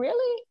streets. Like,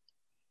 really?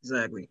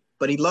 Exactly.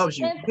 But he loves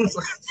you. And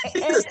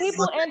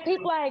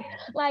people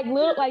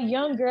like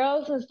young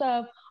girls and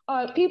stuff,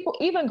 people,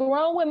 even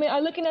grown women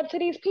are looking up to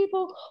these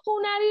people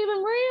who not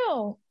even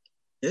real.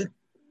 Yeah.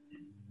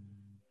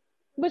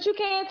 But you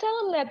can't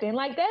tell them nothing.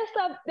 Like that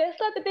stuff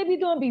that they be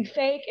doing be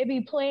fake. It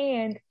be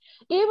planned.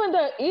 Even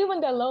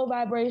the low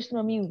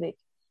vibrational music,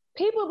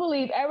 people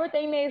believe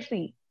everything they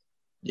see.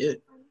 Yeah.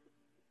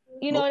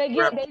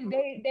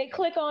 They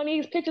click on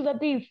these pictures of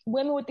these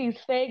women with these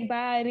fake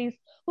bodies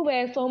who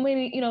had so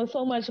many,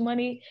 so much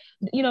money,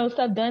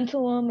 stuff done to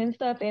them and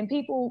stuff. And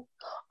people,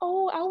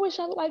 oh, I wish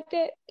I looked like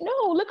that.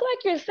 No, look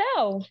like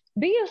yourself.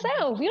 Be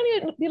yourself. You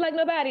don't need to be like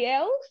nobody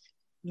else.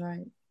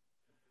 Right.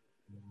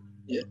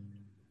 Yeah.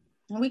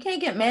 And we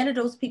can't get mad at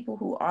those people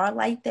who are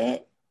like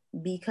that,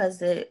 because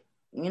right.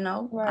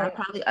 I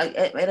probably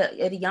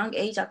at a young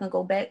age, I can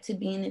go back to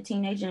being a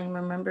teenager and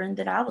remembering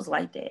that I was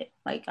like that.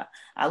 Like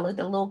I looked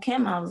at Lil'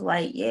 Kim, I was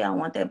like, yeah, I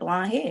want that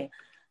blonde hair.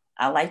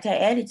 I liked her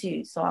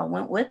attitude, so I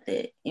went with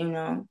it.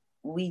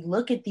 We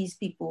look at these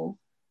people,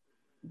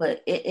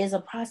 but it is a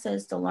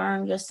process to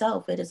learn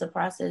yourself. It is a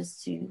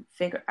process to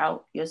figure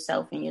out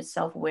yourself and your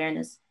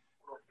self-awareness.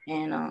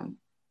 And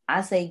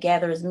I say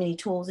gather as many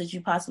tools as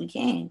you possibly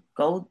can.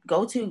 Go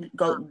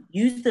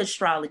use the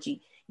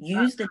astrology.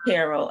 Use the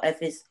tarot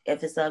if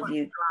it's of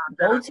you.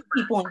 Go to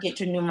people and get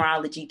your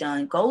numerology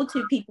done. Go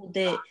to people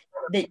that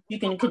you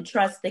can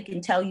trust, that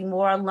can tell you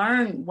more.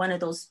 Learn one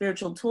of those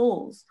spiritual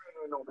tools.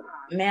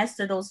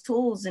 Master those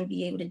tools and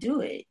be able to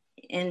do it.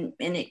 And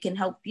it can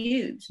help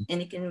you.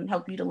 And it can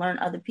help you to learn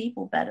other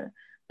people better.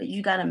 But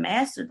you got to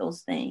master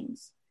those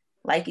things.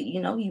 Like,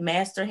 you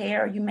master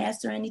hair, or you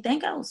master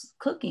anything else,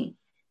 cooking.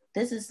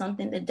 This is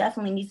something that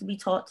definitely needs to be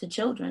taught to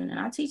children. And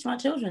I teach my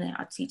children that.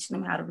 I teach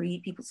them how to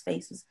read people's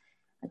faces.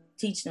 I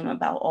teach them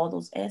about all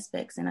those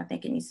aspects. And I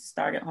think it needs to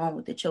start at home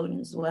with the children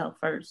as well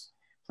first.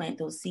 Plant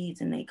those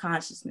seeds in their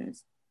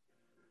consciousness.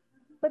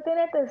 But then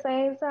at the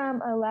same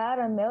time, a lot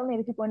of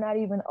melanated people are not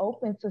even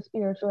open to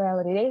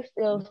spirituality. They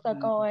still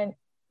stuck on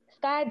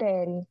Sky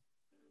Daddy.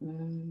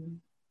 Mm-hmm.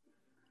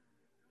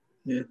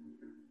 Yeah.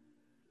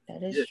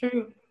 That is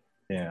true.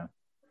 Yeah.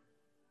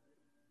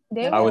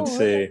 I would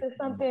say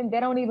something that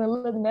don't even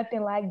look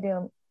nothing like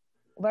them,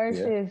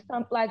 versus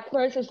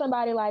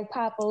somebody like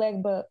Papa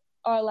Legba,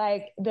 or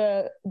like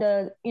the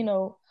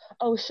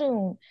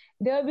Oshun.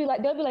 They'll be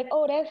like,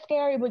 oh, that's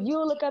scary, but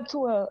you look up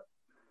to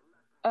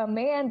a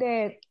man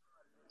that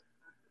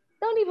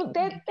don't even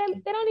they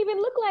don't even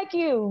look like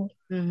you.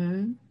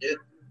 Mm-hmm. Yeah.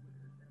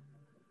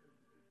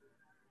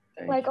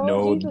 Like, oh,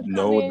 know Jesus,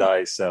 know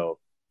thyself.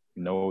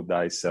 Know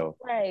thyself.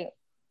 Right.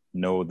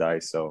 Know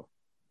thyself.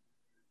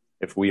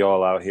 If we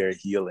all out here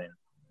healing,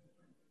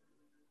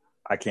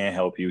 I can't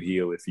help you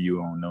heal if you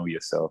don't know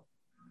yourself.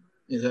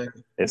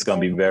 Exactly. It's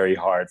going to be very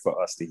hard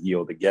for us to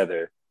heal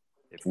together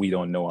if we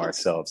don't know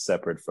ourselves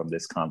separate from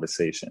this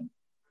conversation.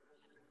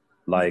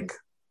 Like,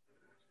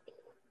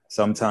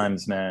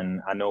 sometimes,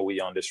 man, I know we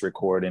on this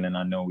recording and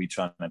I know we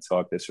trying to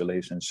talk this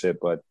relationship,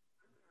 but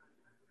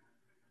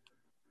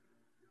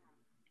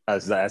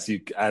as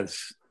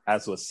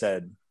was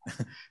said,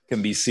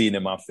 can be seen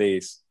in my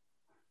face,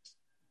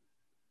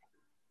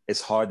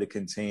 it's hard to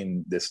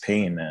contain this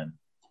pain, man.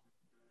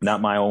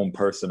 Not my own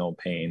personal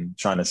pain,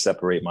 trying to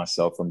separate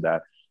myself from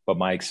that, but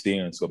my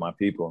experience with my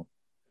people.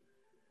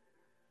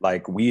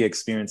 Like, we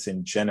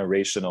experiencing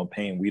generational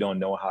pain. We don't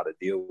know how to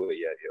deal with it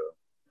yet, yo.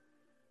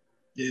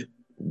 Yeah.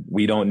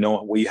 We don't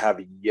know. We have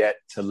yet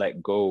to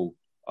let go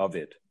of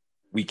it.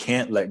 We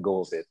can't let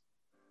go of it.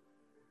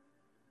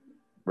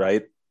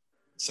 right?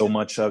 So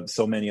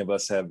many of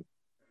us have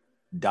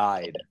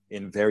died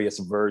in various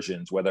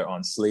versions, whether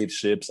on slave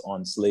ships,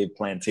 on slave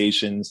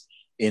plantations,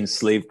 in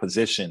slave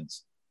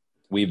positions.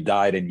 We've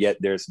died, and yet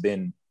there's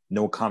been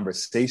no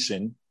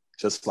conversation,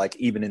 just like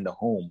even in the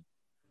home,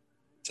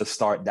 to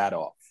start that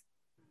off,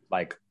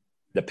 like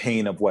the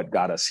pain of what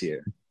got us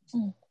here.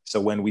 So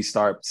when we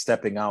start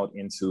stepping out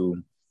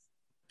into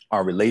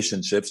our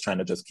relationships, trying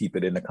to just keep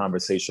it in the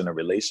conversation of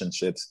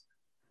relationships,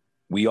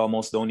 we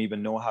almost don't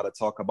even know how to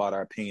talk about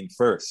our pain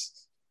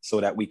first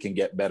so that we can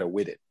get better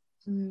with it.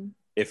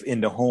 If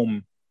in the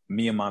home,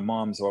 me and my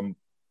mom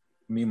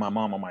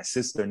or my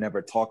sister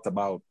never talked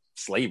about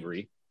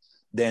slavery,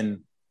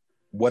 then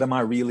what am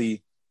I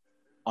really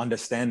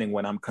understanding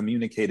when I'm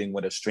communicating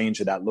with a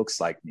stranger that looks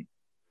like me?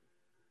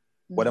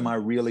 What am I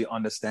really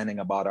understanding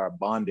about our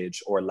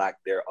bondage or lack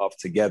thereof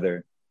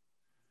together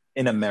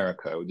in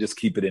America? We'll just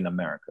keep it in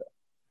America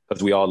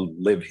because we all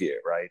live here,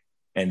 right?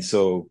 And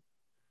so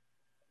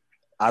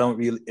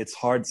it's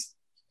hard.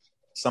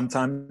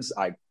 Sometimes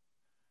I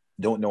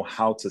don't know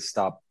how to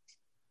stop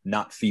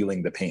not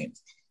feeling the pain.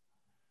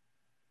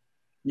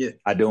 Yeah.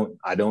 I don't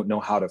know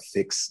how to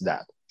fix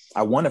that.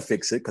 I want to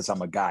fix it because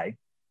I'm a guy.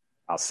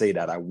 I'll say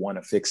that I want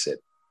to fix it,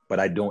 but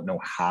I don't know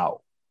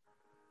how.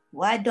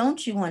 Why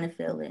don't you want to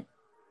feel it?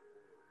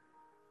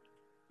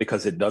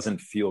 Because it doesn't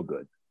feel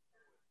good.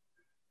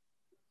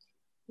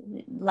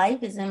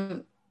 Life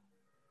isn't,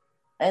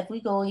 if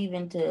we go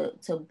even to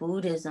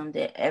Buddhism,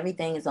 that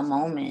everything is a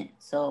moment.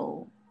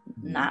 So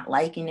not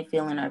liking it,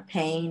 feeling or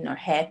pain or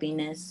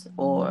happiness,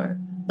 or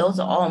those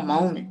are all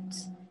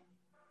moments.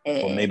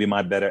 Well, maybe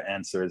my better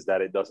answer is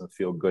that it doesn't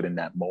feel good in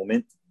that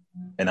moment.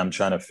 And I'm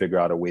trying to figure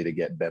out a way to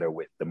get better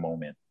with the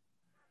moment.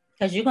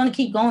 Because you're going to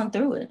keep going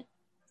through it.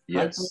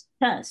 Yes. Like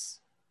tests.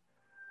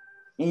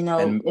 You know,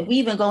 and if we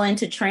even go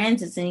into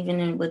transits, and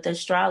even with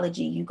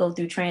astrology, you go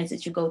through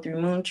transits, you go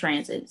through moon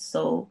transits.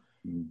 So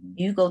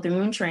you go through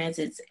moon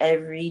transits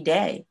every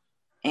day.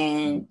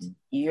 And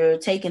you're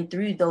taking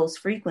through those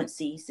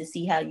frequencies to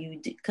see how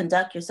you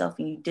conduct yourself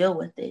and you deal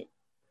with it.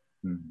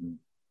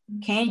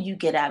 Can you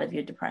get out of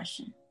your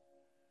depression?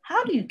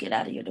 How do you get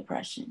out of your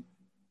depression?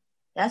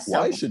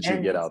 Why should you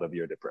get out of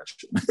your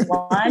depression?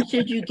 Why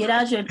should you get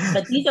out of your...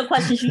 But these are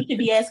questions you should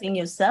be asking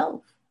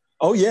yourself.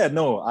 Oh, yeah,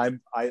 no,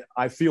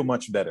 I feel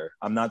much better.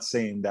 I'm not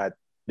saying that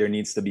there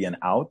needs to be an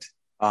out,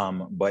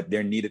 but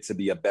there needed to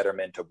be a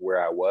betterment of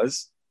where I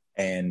was.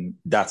 And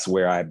that's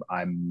where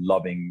I'm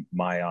loving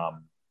my...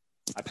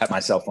 I pat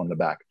myself on the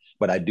back,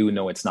 but I do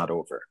know it's not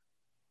over.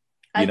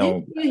 I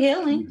see you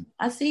healing.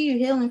 I see you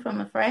healing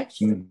from a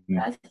fracture.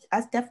 I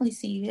definitely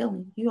see you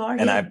healing. You are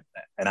healing.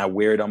 And I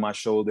wear it on my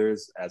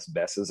shoulders as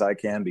best as I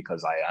can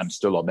because I'm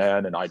still a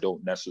man and I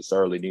don't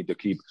necessarily need to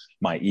keep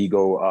my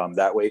ego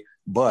that way.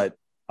 But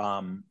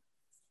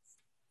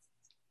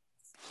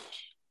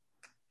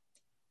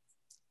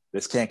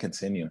this can't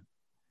continue.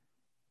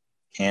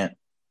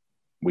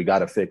 We got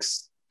to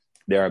fix.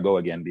 There I go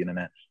again, being a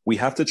man. We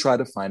have to try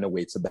to find a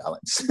way to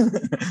balance.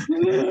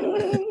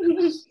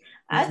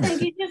 I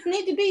think you just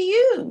need to be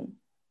you.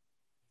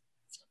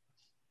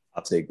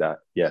 I'll take that.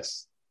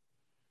 Yes.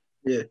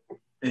 Yeah.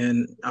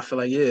 And I feel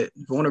like,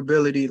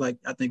 vulnerability, like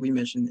I think we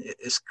mentioned,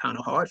 it's kind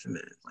of hard for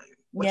men. Like,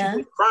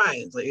 you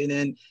crying. Like,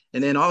 and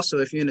then also,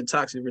 if you're in a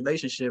toxic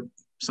relationship,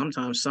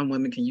 sometimes some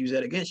women can use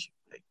that against you.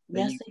 Like,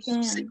 yes, they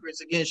can.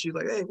 Secrets against you.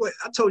 Like, hey, what?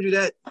 I told you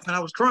that when I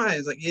was crying.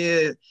 It's like,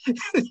 yeah,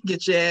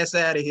 get your ass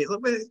out of here.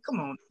 Look, man, come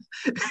on.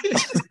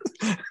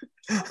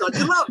 I thought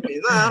you loved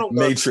me. I don't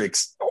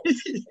Matrix.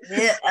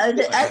 Yeah, I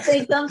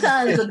think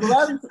sometimes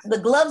the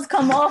gloves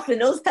come off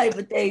and those type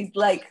of things.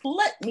 Like,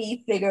 let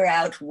me figure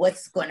out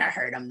what's gonna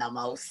hurt them the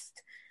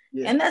most.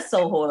 Yeah. And that's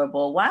so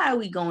horrible. Why are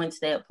we going to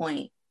that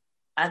point?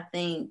 I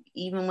think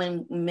even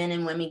when men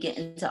and women get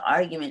into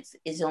arguments,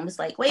 it's almost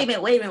like, wait a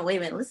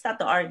minute, let's stop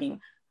the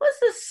argument. What's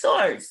the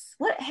source?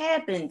 What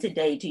happened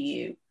today to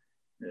you?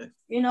 Yeah.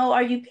 You know,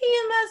 are you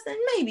PMSing?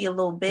 Maybe a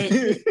little bit.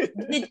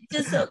 did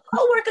just a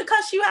coworker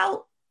cuss you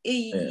out?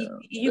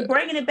 You're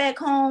bringing it back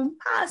home?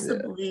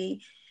 Possibly.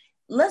 Yeah.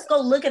 Let's go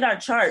look at our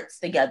charts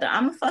together.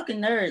 I'm a fucking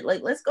nerd.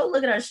 Like, let's go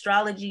look at our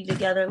astrology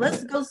together.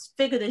 Let's go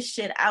figure this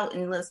shit out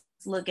and let's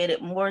look at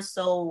it more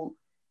so.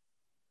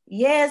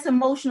 Yeah, it's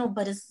emotional,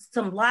 but it's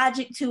some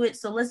logic to it.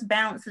 So let's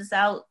balance this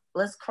out.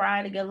 Let's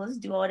cry together. Let's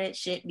do all that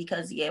shit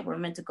because, we're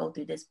meant to go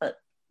through this, but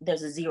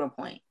there's a 0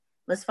 point.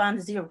 Let's find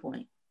the 0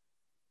 point.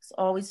 Let's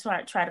always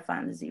try to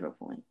find the 0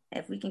 point.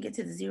 If we can get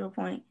to the 0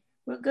 point,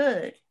 we're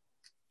good.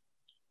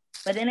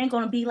 But it ain't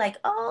going to be like,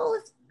 oh,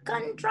 it's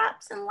gun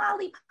drops and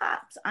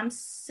lollipops. I'm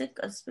sick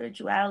of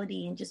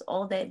spirituality and just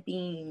all that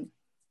being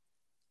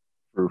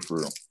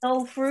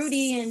so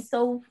fruity and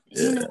so,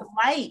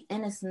 light.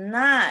 And it's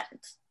not.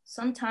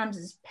 Sometimes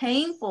it's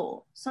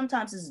painful.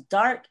 Sometimes it's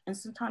dark. And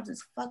sometimes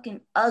it's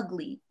fucking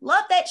ugly.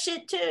 Love that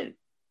shit too.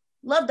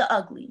 Love the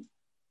ugly.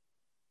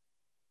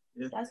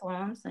 Yeah. That's what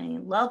I'm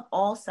saying. Love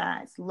all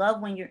sides.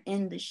 Love when you're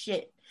in the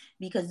shit.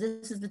 Because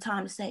this is the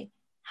time to say,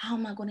 how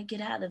am I going to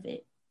get out of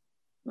it?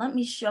 Let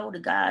me show the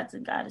gods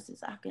and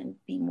goddesses I can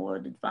be more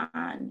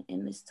divine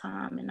in this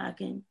time and I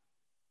can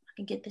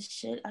can get this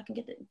shit. I can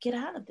get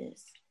out of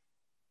this.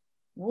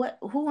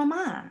 Who am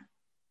I?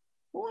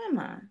 Who am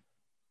I?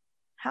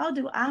 How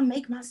do I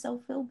make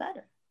myself feel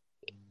better?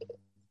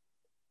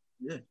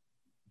 Yeah,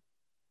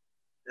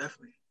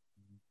 definitely.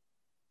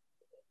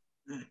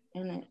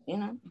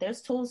 And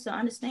there's tools to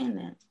understand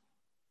that.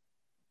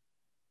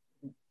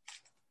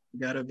 We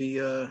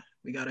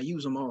gotta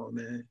use them all,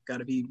 man.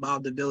 Gotta be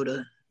Bob the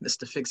Builder,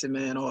 Mr. Fix-It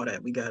Man, all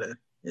that. We gotta,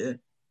 yeah.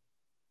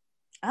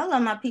 I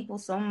love my people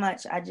so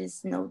much. I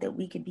just know that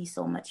we could be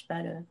so much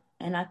better.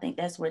 And I think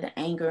that's where the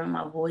anger in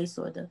my voice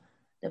or the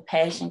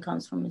passion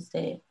comes from, is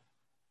that,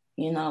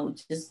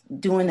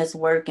 just doing this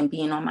work and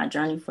being on my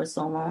journey for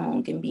so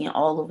long and being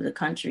all over the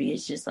country.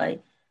 It's just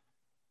like,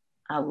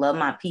 I love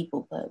my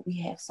people, but we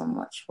have so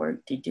much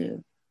work to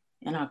do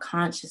in our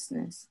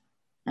consciousness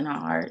and our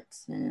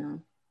hearts.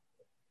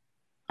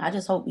 I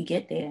just hope we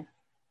get there.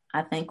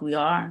 I think we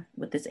are,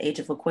 with this age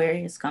of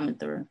Aquarius coming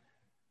through,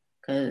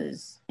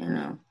 because,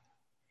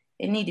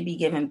 it need to be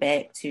given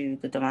back to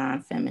the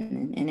divine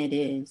feminine, and it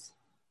is,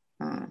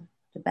 to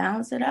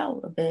balance it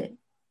out a bit.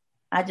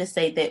 I just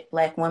say that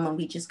Black women,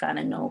 we just got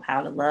to know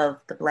how to love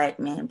the Black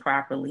man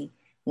properly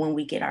when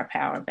we get our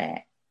power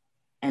back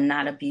and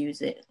not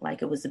abuse it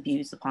like it was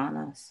abused upon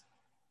us.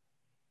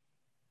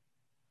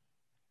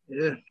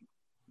 Yeah,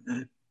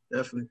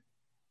 definitely.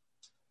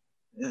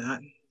 Yeah,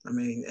 I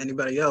mean,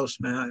 anybody else,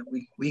 man,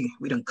 we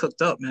done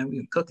cooked up, man. We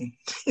been cooking.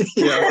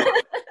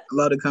 I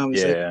love the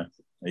conversation.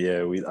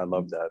 Yeah, I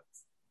love that.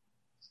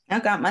 I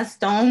got my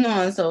stone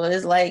on, so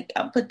it's like,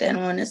 I put that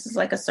on. This is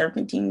like a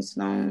serpentine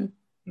stone.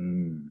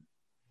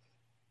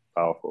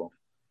 Powerful.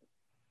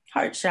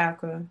 Heart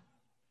chakra.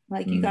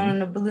 Like you got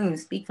on a balloon.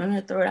 Speak from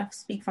your throat. I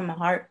speak from my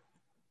heart.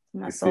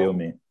 My soul.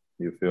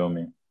 You feel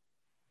me.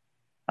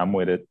 I'm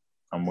with it.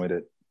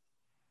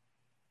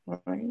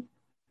 Right.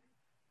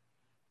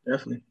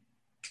 Definitely.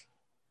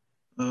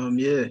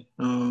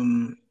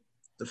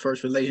 The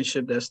first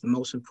relationship that's the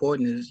most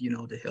important is,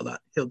 to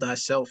heal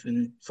thyself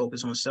and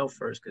focus on self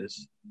first,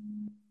 because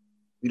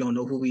we don't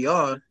know who we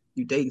are.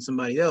 You dating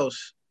somebody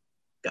else,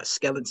 got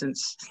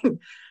skeletons.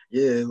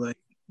 Yeah, like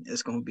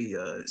it's gonna be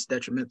it's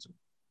detrimental.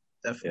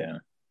 Definitely.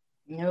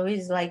 Yeah.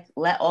 He's like,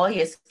 let all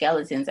your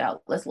skeletons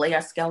out. Let's lay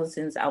our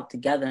skeletons out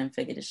together and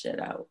figure the shit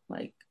out.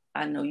 Like,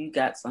 I know you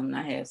got some,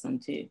 I have some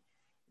too.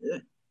 Yeah.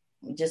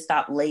 Just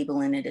stop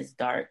labeling it as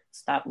dark.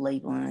 Stop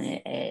labeling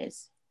it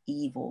as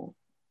evil.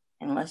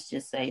 And let's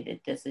just say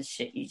that this is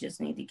shit you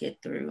just need to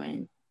get through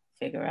and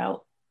figure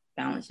out.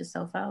 Balance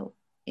yourself out.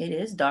 It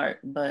is dark,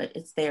 but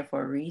it's there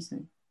for a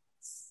reason.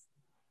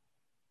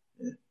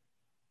 Yeah.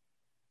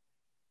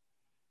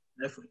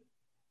 Definitely.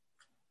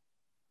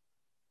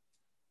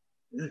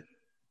 Yeah.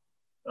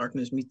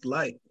 Darkness meets the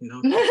light,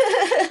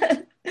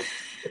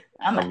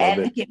 I'm an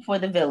advocate for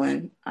the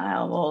villain.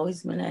 I've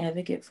always been an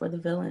advocate for the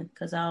villain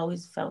because I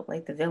always felt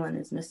like the villain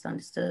is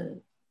misunderstood.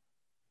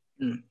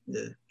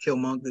 Yeah,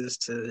 Killmonger's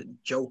to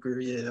Joker.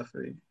 Yeah, I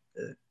feel you.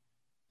 Yeah.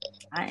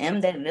 I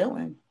am that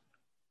villain.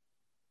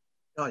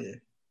 Oh yeah,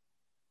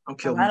 I'm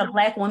Killmonger. A lot of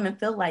Black women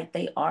feel like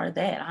they are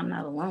that. I'm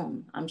not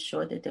alone. I'm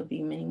sure that there'll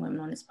be many women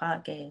on this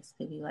podcast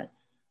that be like,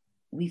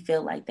 we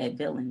feel like that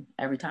villain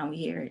every time we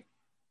hear it.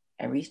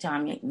 Every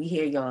time we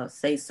hear y'all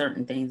say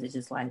certain things, it's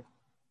just like,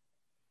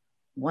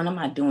 what am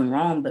I doing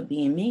wrong but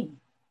being me?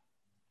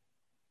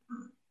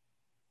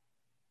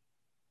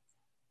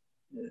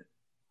 Yeah.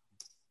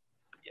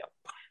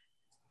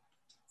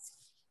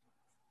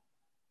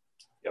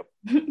 Yep.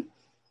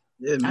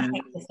 Yeah, man. I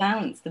think the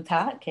silence, the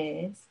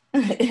podcast.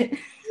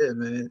 Yeah,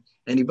 man.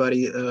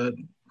 Anybody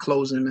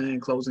closing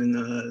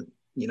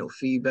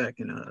feedback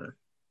and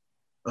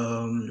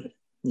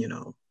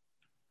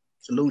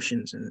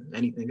solutions and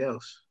anything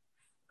else?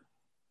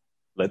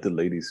 Let the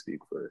ladies speak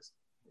first.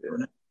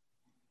 Yeah.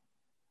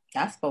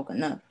 I spoke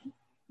enough.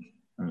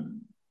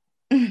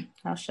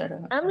 I'll shut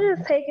up. I'm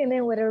just taking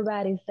in what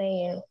everybody's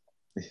saying.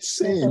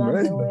 Same,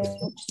 right?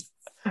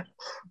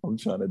 I'm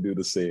trying to do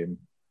the same.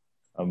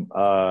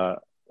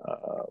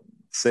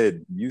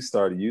 Sid, you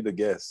started. You the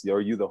guest.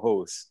 You the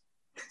host.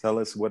 Tell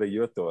us, what are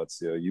your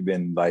thoughts? You've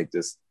been like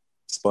just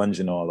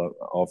sponging off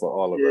of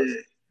all of us.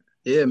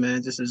 Yeah,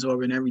 man, just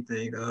absorbing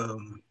everything.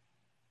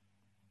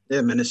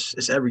 Yeah, man,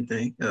 it's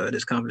everything.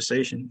 This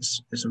conversation.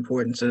 It's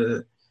important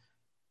to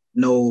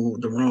know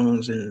the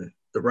wrongs and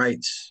the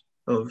rights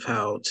of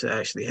how to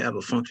actually have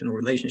a functional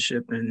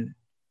relationship. And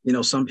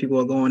some people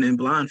are going in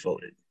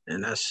blindfolded,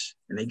 and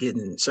they're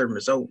getting certain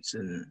results,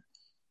 and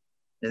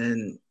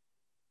then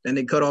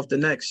they cut off the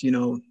next.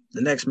 The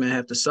next man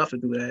have to suffer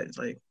through that. It's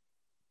like,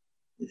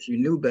 if you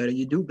knew better,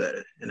 you do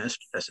better, and that's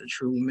a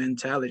true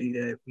mentality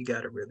that we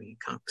got to really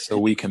comprehend. So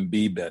we can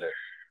be better.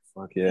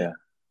 Fuck yeah.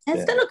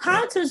 Instead of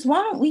concerts,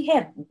 why don't we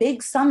have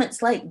big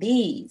summits like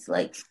these?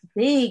 Like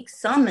big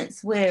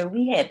summits where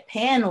we have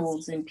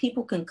panels and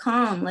people can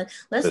come. Like,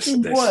 let's do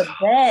more of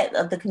that,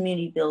 of the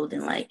community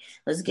building. Like,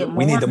 let's get more.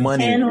 We need the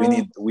money.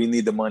 We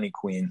need the money,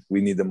 Queen.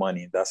 We need the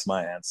money. That's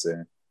my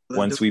answer.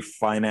 Once we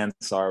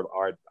finance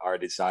our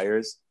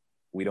desires,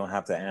 we don't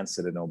have to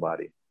answer to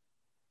nobody.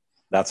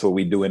 That's what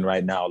we're doing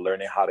right now,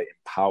 learning how to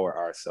empower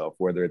ourselves,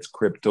 whether it's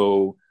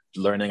crypto,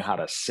 learning how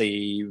to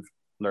save,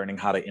 learning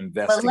how to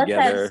invest together.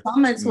 Let's have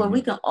summits where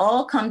we can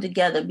all come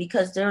together,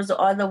 because those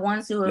are the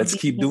ones who are. Let's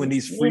keep doing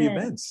these free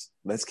events.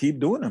 Let's keep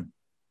doing them.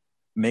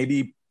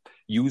 Maybe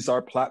use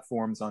our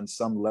platforms on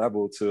some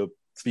level to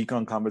speak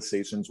on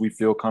conversations we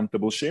feel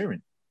comfortable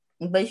sharing.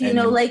 But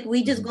like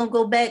we just gonna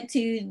go back to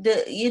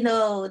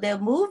the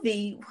that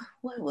movie.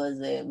 What was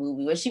that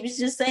movie where she was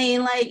just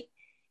saying like,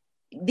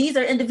 these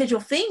are individual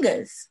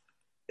fingers.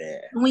 Yeah,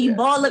 when you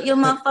ball up your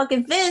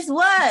motherfucking fist,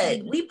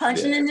 what? We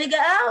punching a nigga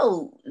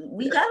out.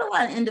 We got a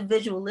lot of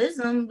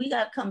individualism. We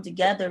got to come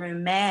together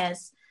in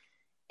mass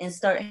and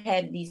start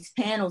having these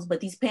panels. But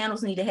these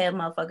panels need to have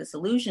motherfucking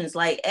solutions.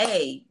 Like,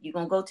 hey, you're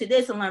going to go to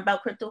this and learn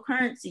about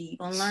cryptocurrency. You're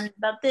going to learn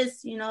about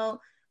this,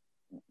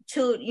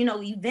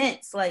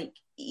 events. Like,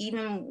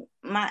 even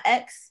my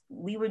ex,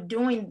 we were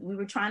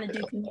trying to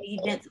do community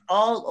events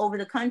all over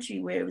the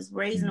country where it was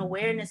raising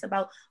awareness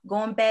about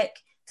going back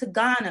to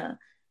Ghana.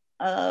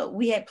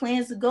 We had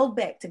plans to go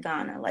back to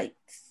Ghana, like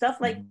stuff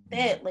like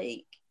that,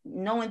 like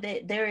knowing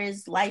that there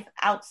is life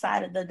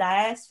outside of the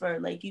diaspora.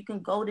 Like you can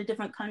go to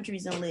different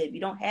countries and live.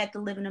 You don't have to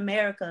live in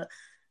America.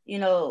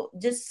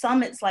 Just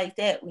summits like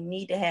that we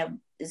need to have,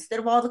 instead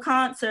of all the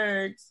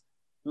concerts.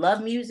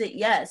 Love music,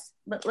 yes,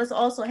 but let's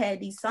also have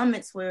these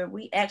summits where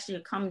we actually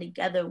come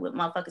together with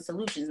motherfucking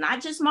solutions, not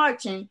just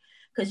marching,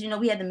 because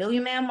we had the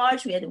Million Man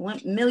March, we had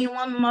the Million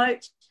Woman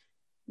March.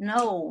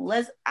 No,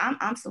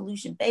 I'm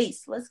solution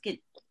based. Let's get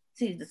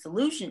to the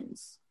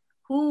solutions.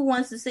 Who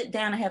wants to sit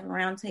down and have a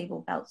round table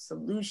about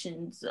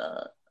solutions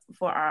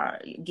for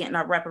getting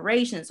our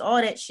reparations,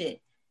 all that shit?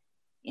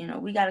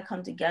 We got to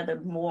come together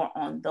more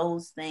on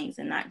those things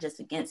and not just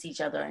against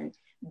each other and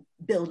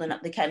building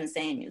up the Kevin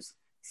Samuels.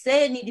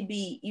 Said need to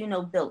be,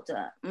 built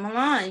up.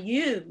 Milan,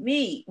 you,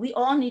 me, we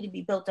all need to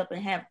be built up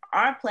and have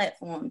our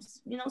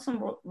platforms,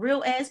 some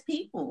real ass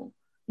people.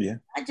 Yeah.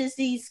 Not just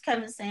these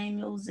Kevin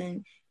Samuels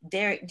and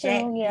Derek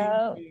Jackson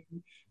and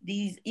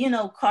these,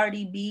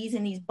 Cardi B's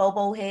and these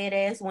bobo head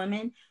ass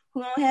women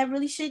who don't have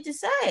really shit to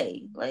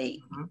say. Like,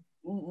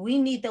 we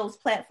need those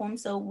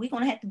platforms, so we're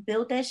gonna have to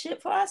build that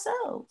shit for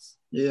ourselves.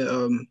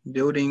 Yeah,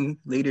 building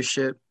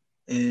leadership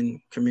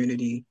and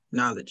community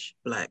knowledge.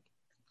 Black.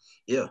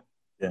 Yeah.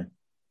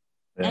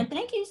 And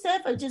thank you,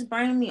 Seth, for just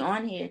bringing me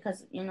on here,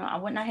 because I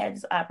wouldn't have had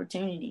this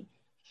opportunity.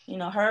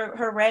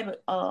 Her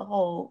rabbit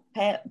hole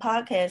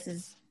podcast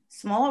is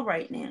small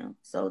right now,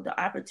 so the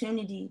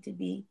opportunity to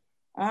be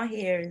on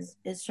here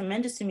is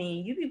tremendous to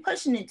me. You be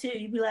pushing it too.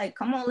 You be like,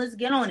 "Come on, let's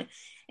get on it."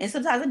 And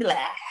sometimes I'd be like,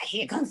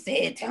 "Here comes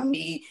Seth, tell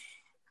me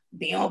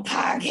be on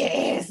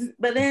podcast."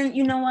 But then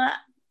you know what?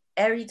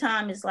 Every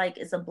time it's like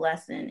it's a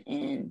blessing,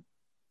 and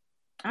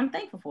I'm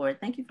thankful for it.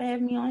 Thank you for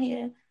having me on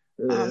here.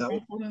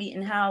 Thankful for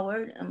meeting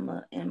Howard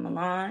and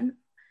Milan.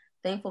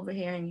 Thankful for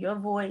hearing your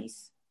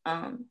voice.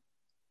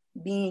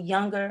 Being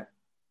younger,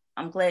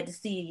 I'm glad to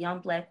see a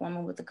young Black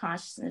woman with a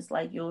consciousness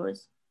like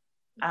yours.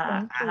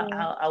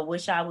 I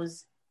wish I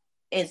was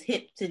as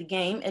hip to the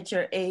game at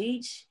your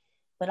age,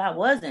 but I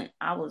wasn't.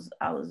 I was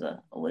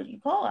a, what do you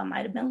call it? I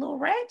might have been a little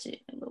ratchet,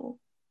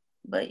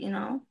 but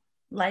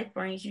life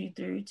brings you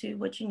through to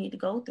what you need to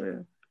go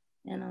through,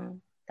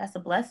 and that's a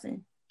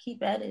blessing.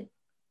 Keep at it.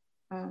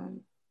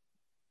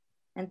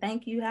 And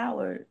thank you,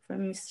 Howard,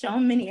 for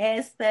showing many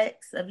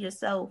aspects of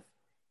yourself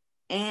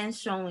and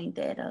showing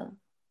that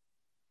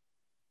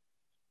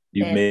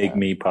you make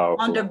me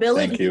powerful.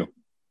 Vulnerability. Thank you.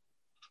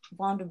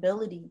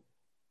 Vulnerability.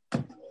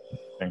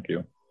 Thank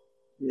you.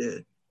 Yeah.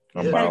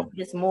 We gotta do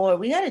this more.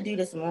 We got to do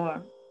this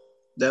more.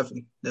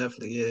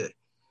 Definitely. Yeah.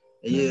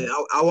 Yeah,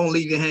 I won't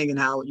leave you hanging,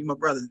 Howard. You my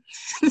brother.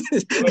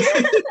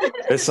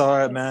 It's all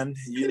right, man.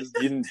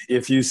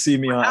 If you see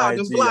me on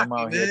IG, I'm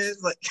out here.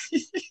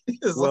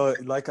 Well,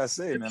 like I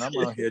say, man, I'm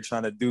out here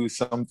trying to do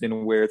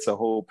something where it's a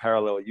whole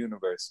parallel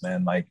universe,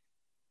 man. Like,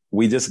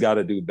 we just got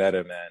to do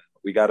better, man.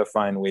 We got to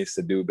find ways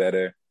to do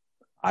better.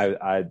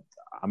 I'm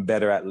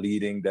better at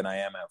leading than I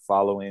am at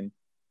following,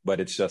 but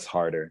it's just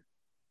harder.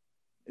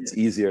 It's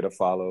easier to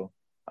follow,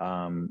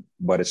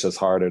 but it's just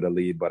harder to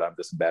lead, but I'm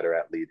just better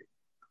at leading.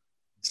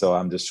 So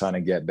I'm just trying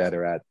to get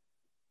better at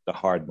the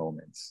hard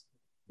moments,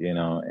 and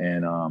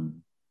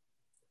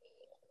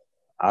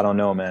I don't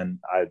know, man.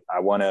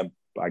 I want to,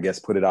 I guess,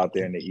 put it out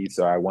there in the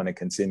ether. I want to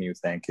continue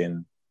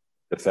thanking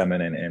the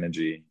feminine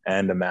energy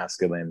and the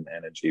masculine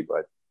energy,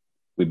 but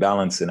we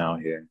balancing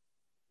out here.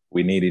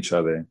 We need each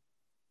other.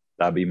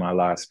 That'll be my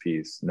last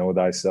piece. Know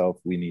thyself.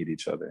 We need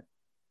each other.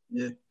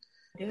 Yeah.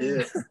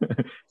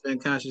 Staying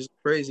conscious,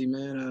 crazy,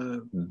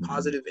 man.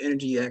 Positive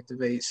energy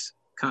activates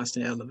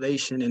constant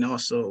elevation and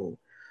also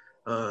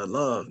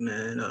love,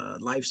 man.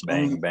 Life's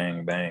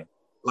bang.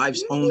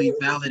 Life's only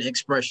valid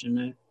expression,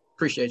 man.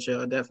 Appreciate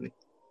y'all, definitely.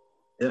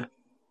 Yeah.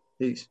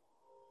 Peace.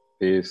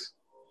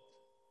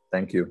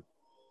 Thank you.